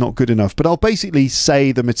quality is not good enough. But I'll basically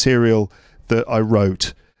say the material that I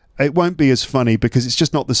wrote. It won't be as funny because it's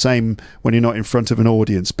just not the same when you're not in front of an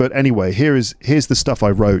audience. But anyway, here's the stuff I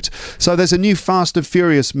wrote. So there's a new Fast and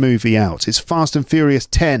Furious movie out. It's Fast and Furious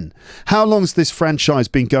 10. How long's this franchise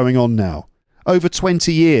been going on now? Over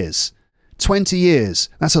 20 years. 20 years.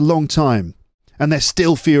 That's a long time. And they're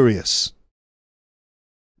still furious.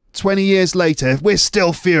 20 years later, we're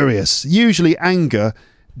still furious. Usually anger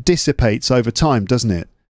dissipates over time, doesn't it?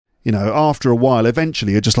 You know, after a while,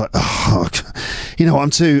 eventually you're just like, oh, you know, I'm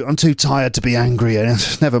too tired to be angry.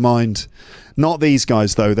 Never mind. Not these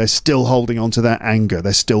guys, though. They're still holding on to their anger.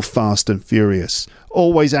 They're still fast and furious.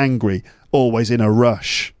 Always angry. Always in a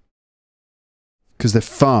rush. Because they're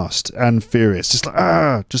fast and furious. Just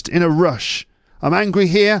like, just in a rush. I'm angry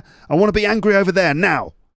here. I want to be angry over there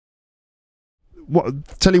now.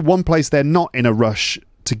 Tell you one place they're not in a rush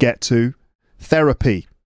to get to. Therapy.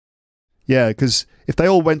 Yeah, because if they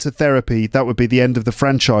all went to therapy, that would be the end of the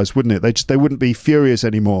franchise, wouldn't it? They wouldn't be furious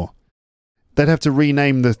anymore. They'd have to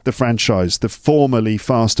rename the franchise, the formerly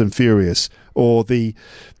Fast and Furious, or the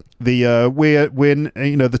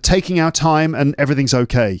taking our time and everything's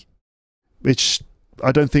okay, which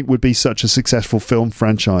I don't think would be such a successful film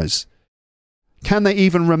franchise. Can they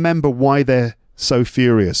even remember why they're so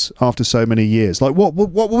furious after so many years? Like, what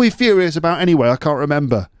were we furious about anyway? I can't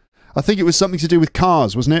remember. I think it was something to do with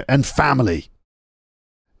cars, wasn't it? And family.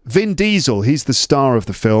 Vin Diesel, he's the star of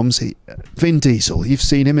the films. Vin Diesel, you've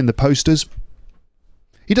seen him in the posters.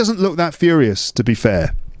 He doesn't look that furious, to be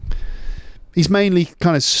fair. He's mainly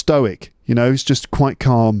kind of stoic, you know, he's just quite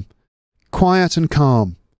calm. Quiet and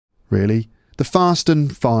calm, really. The Fast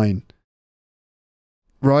and Fine.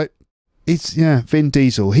 Right? Vin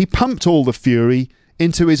Diesel. He pumped all the fury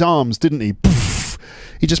into his arms, didn't he? Poof!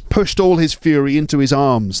 He just pushed all his fury into his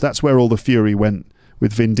arms. That's where all the fury went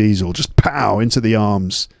with Vin Diesel. Just pow, into the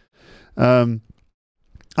arms.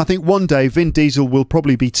 I think one day Vin Diesel will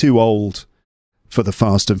probably be too old for the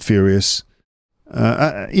Fast and Furious.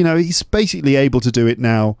 You know, he's basically able to do it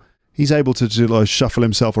now. He's able to shuffle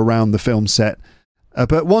himself around the film set.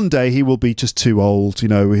 But one day he will be just too old, you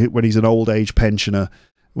know, when he's an old age pensioner,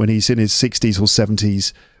 when he's in his 60s or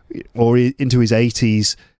 70s or into his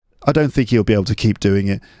 80s. I don't think he'll be able to keep doing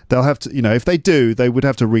it. They'll have to, you know, if they do, they would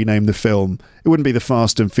have to rename the film. It wouldn't be the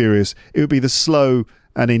Fast and Furious. It would be the Slow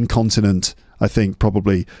and Incontinent, I think,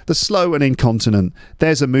 probably. The Slow and Incontinent.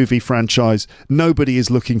 There's a movie franchise nobody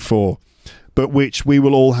is looking for, but which we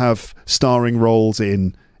will all have starring roles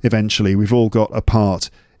in eventually. We've all got a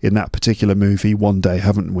part in that particular movie one day,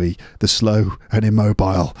 haven't we? The Slow and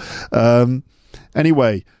Immobile.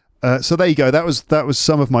 Anyway, so there you go. That was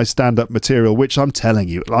some of my stand-up material, which I'm telling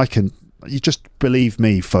you, you just believe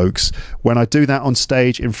me, folks. When I do that on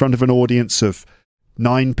stage in front of an audience of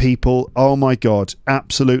 9 people, oh my God,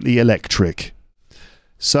 absolutely electric.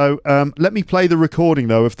 So let me play the recording,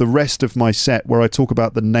 though, of the rest of my set where I talk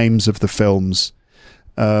about the names of the films.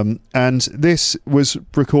 And this was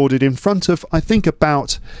recorded in front of, I think,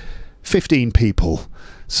 about 15 people.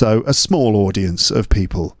 So a small audience of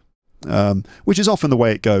people, which is often the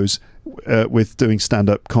way it goes with doing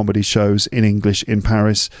stand-up comedy shows in English in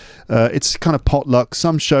Paris. It's kind of potluck.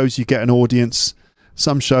 Some shows you get an audience.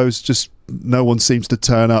 Some shows just no one seems to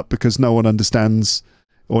turn up because no one understands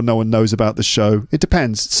or no one knows about the show. It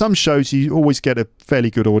depends. Some shows you always get a fairly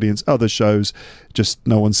good audience. Other shows just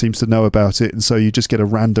no one seems to know about it, and so you just get a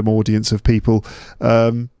random audience of people.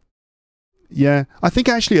 Yeah, I think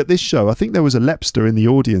actually at this show, I think there was a Lepster in the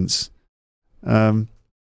audience. So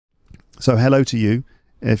hello to you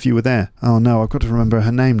if you were there. Oh no, I've got to remember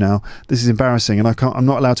her name now. This is embarrassing, and I'm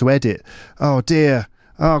not allowed to edit. Oh dear.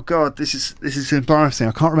 Oh God, this is embarrassing.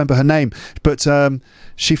 I can't remember her name, but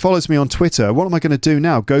she follows me on Twitter. What am I going to do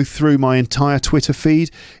now? Go through my entire Twitter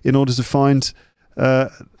feed in order to find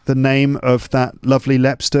the name of that lovely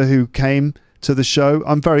Lepster who came to the show?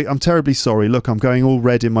 I'm terribly sorry. Look, I'm going all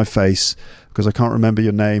red in my face because I can't remember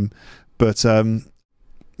your name. But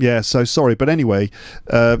yeah, so sorry. But anyway,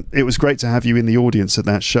 it was great to have you in the audience at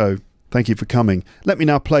that show. Thank you for coming. Let me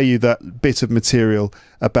now play you that bit of material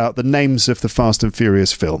about the names of the Fast and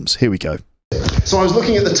Furious films. Here we go. So I was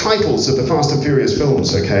looking at the titles of the Fast and Furious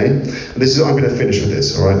films, okay? And I'm going to finish with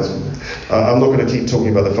this, all right? I'm not going to keep talking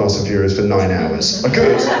about the Fast and Furious for 9 hours. I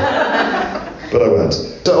could, but I won't.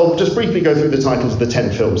 So I'll just briefly go through the titles of the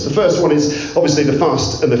 10 films. The first one is obviously The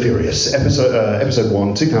Fast and the Furious, episode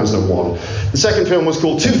 1, 2001. The second film was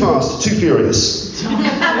called Too Fast, Too Furious.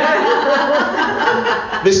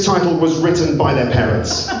 This title was written by their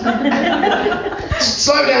parents.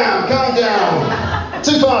 Slow down, calm down.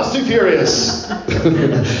 Too fast, too furious.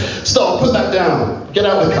 Stop, put that down. Get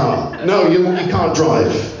out of the car. No, you can't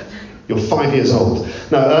drive. You're 5 years old.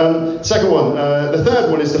 No, second one. The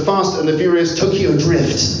third one is The Fast and the Furious Tokyo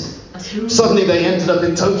Drift. Suddenly they ended up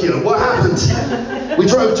in Tokyo. What happened? We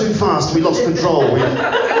drove too fast. We lost control. We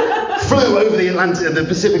flew over the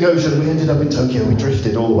Pacific Ocean. We ended up in Tokyo. We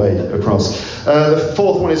drifted all the way across. The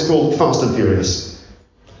fourth one is called Fast and Furious.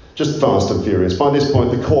 Just Fast and Furious. By this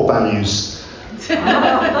point, the core values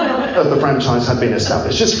of the franchise had been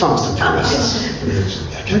established. Just Fast and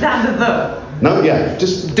Furious. Without the the. No, yeah.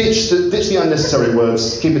 Just ditch the unnecessary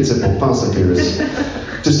words. Keep it simple. Fast and Furious.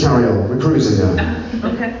 Just carry on. We're cruising now.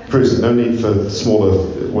 Okay. Cruising. No need for smaller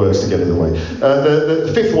words to get in the way.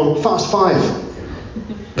 The fifth one, Fast 5.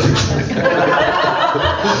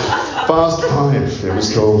 Fast 5 it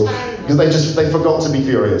was called, because they forgot to be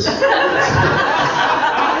furious. Just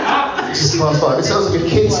Fast 5. It sounds like a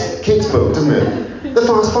kid's book, doesn't it? The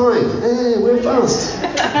Fast 5. Hey, we're fast.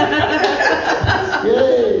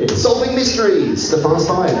 Yay! Solving mysteries. The Fast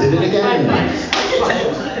 5 did it again.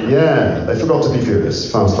 Yeah, they forgot to be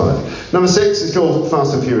furious. Fast 5. Number 6 is called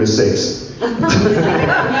Fast and Furious 6.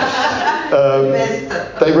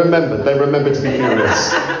 They remembered to be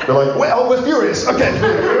furious. They're like, well, we're furious. Okay,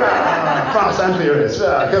 fast and furious.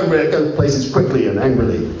 Go places quickly and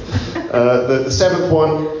angrily. The seventh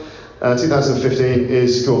one, 2015,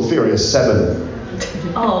 is called Furious 7.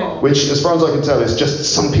 which, as far as I can tell, is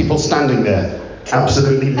just some people standing there,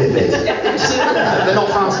 absolutely livid. They're not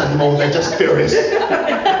fast anymore, they're just furious.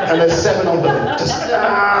 And there's 7 of them, just,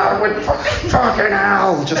 we're fucking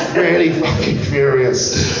hell, just really fucking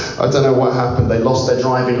furious. I don't know what happened, they lost their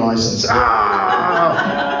driving license.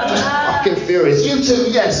 Just fucking furious. You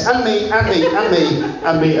too, yes, and me, and me, and me,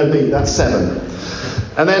 and me, and me. That's 7.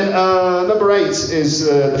 And then number 8 is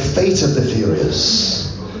the fate of the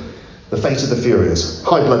furious. The fate of the furious.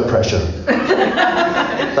 High blood pressure.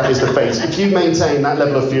 That is the fate. If you maintain that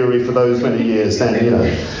level of fury for those many years, then, you know,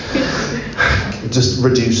 just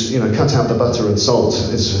reduce, you know, cut out the butter and salt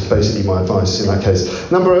is basically my advice in that case.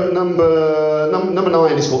 Number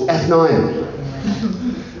 9 is called F9.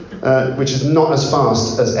 Which is not as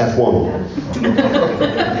fast as F1.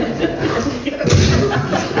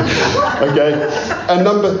 Okay, and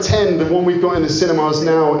number 10, the one we've got in the cinemas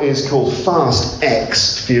now, is called Fast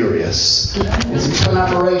X Furious. It's a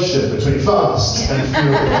collaboration between Fast and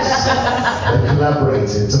Furious. They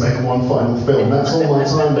collaborated to make one final film. That's all my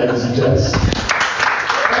time, ladies and gents.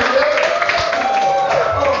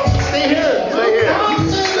 Stay here.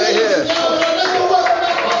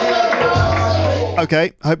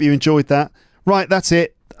 Okay, I hope you enjoyed that. Right, that's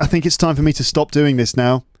it. I think it's time for me to stop doing this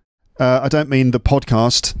now. I don't mean the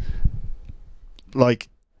podcast, like,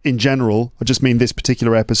 in general. I just mean this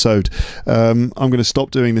particular episode. I'm going to stop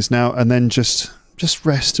doing this now and then just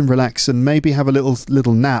rest and relax and maybe have a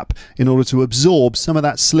little nap in order to absorb some of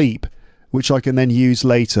that sleep, which I can then use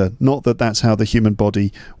later. Not that that's how the human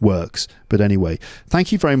body works. But anyway,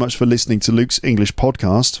 thank you very much for listening to Luke's English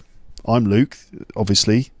podcast. I'm Luke,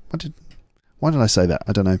 obviously. Why did I say that?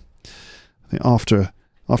 I don't know. I think after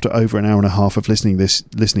over an hour and a half of listening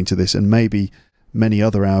to this, and maybe many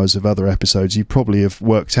other hours of other episodes, you probably have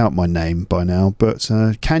worked out my name by now. But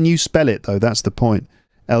can you spell it, though? That's the point.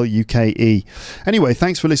 Luke. Anyway,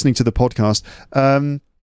 thanks for listening to the podcast.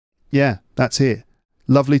 Yeah, that's it.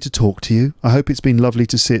 Lovely to talk to you. I hope it's been lovely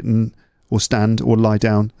to sit or stand or lie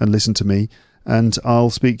down and listen to me. And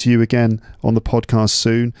I'll speak to you again on the podcast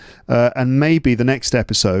soon. And maybe the next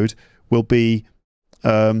episode will be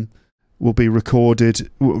recorded.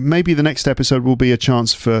 Maybe the next episode will be a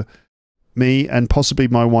chance for me and possibly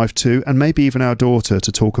my wife too, and maybe even our daughter,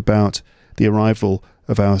 to talk about the arrival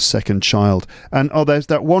of our second child. And there's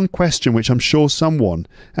that one question which I'm sure someone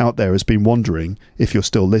out there has been wondering, if you're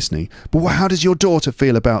still listening. But how does your daughter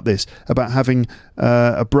feel about this, about having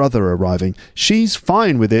a brother arriving? She's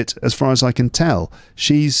fine with it, as far as I can tell.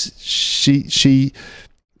 She says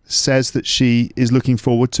that she is looking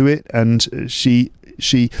forward to it, and she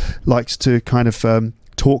likes to kind of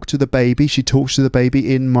talk to the baby. She talks to the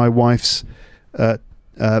baby in my wife's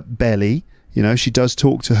belly. You know, she does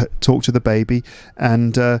talk to the baby,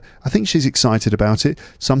 and I think she's excited about it.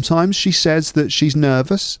 Sometimes she says that she's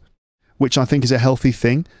nervous, which I think is a healthy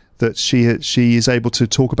thing, that she is able to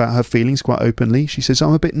talk about her feelings quite openly. She says,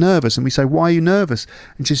 "I'm a bit nervous," and we say, "Why are you nervous?"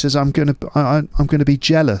 And she says, I'm going to be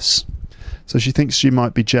jealous." So she thinks she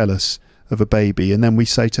might be jealous of a baby, and then we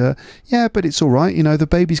say to her, "Yeah, but it's all right. You know, the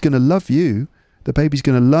baby's going to love you. The baby's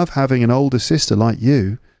going to love having an older sister like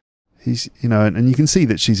you." He's, you know, and you can see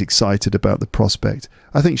that she's excited about the prospect.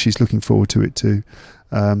 I think she's looking forward to it too.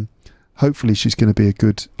 Hopefully she's going to be a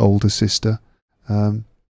good older sister.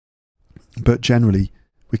 But generally,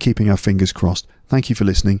 we're keeping our fingers crossed. Thank you for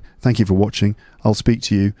listening. Thank you for watching. I'll speak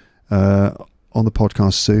to you on the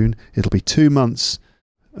podcast soon. It'll be 2 months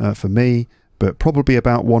for me, but probably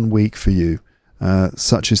about 1 week for you.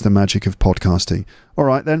 Such is the magic of podcasting. All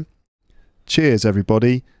right then. Cheers,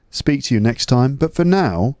 everybody. Speak to you next time. But for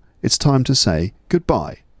now, it's time to say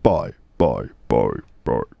goodbye. Bye, bye, bye,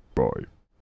 bye, bye.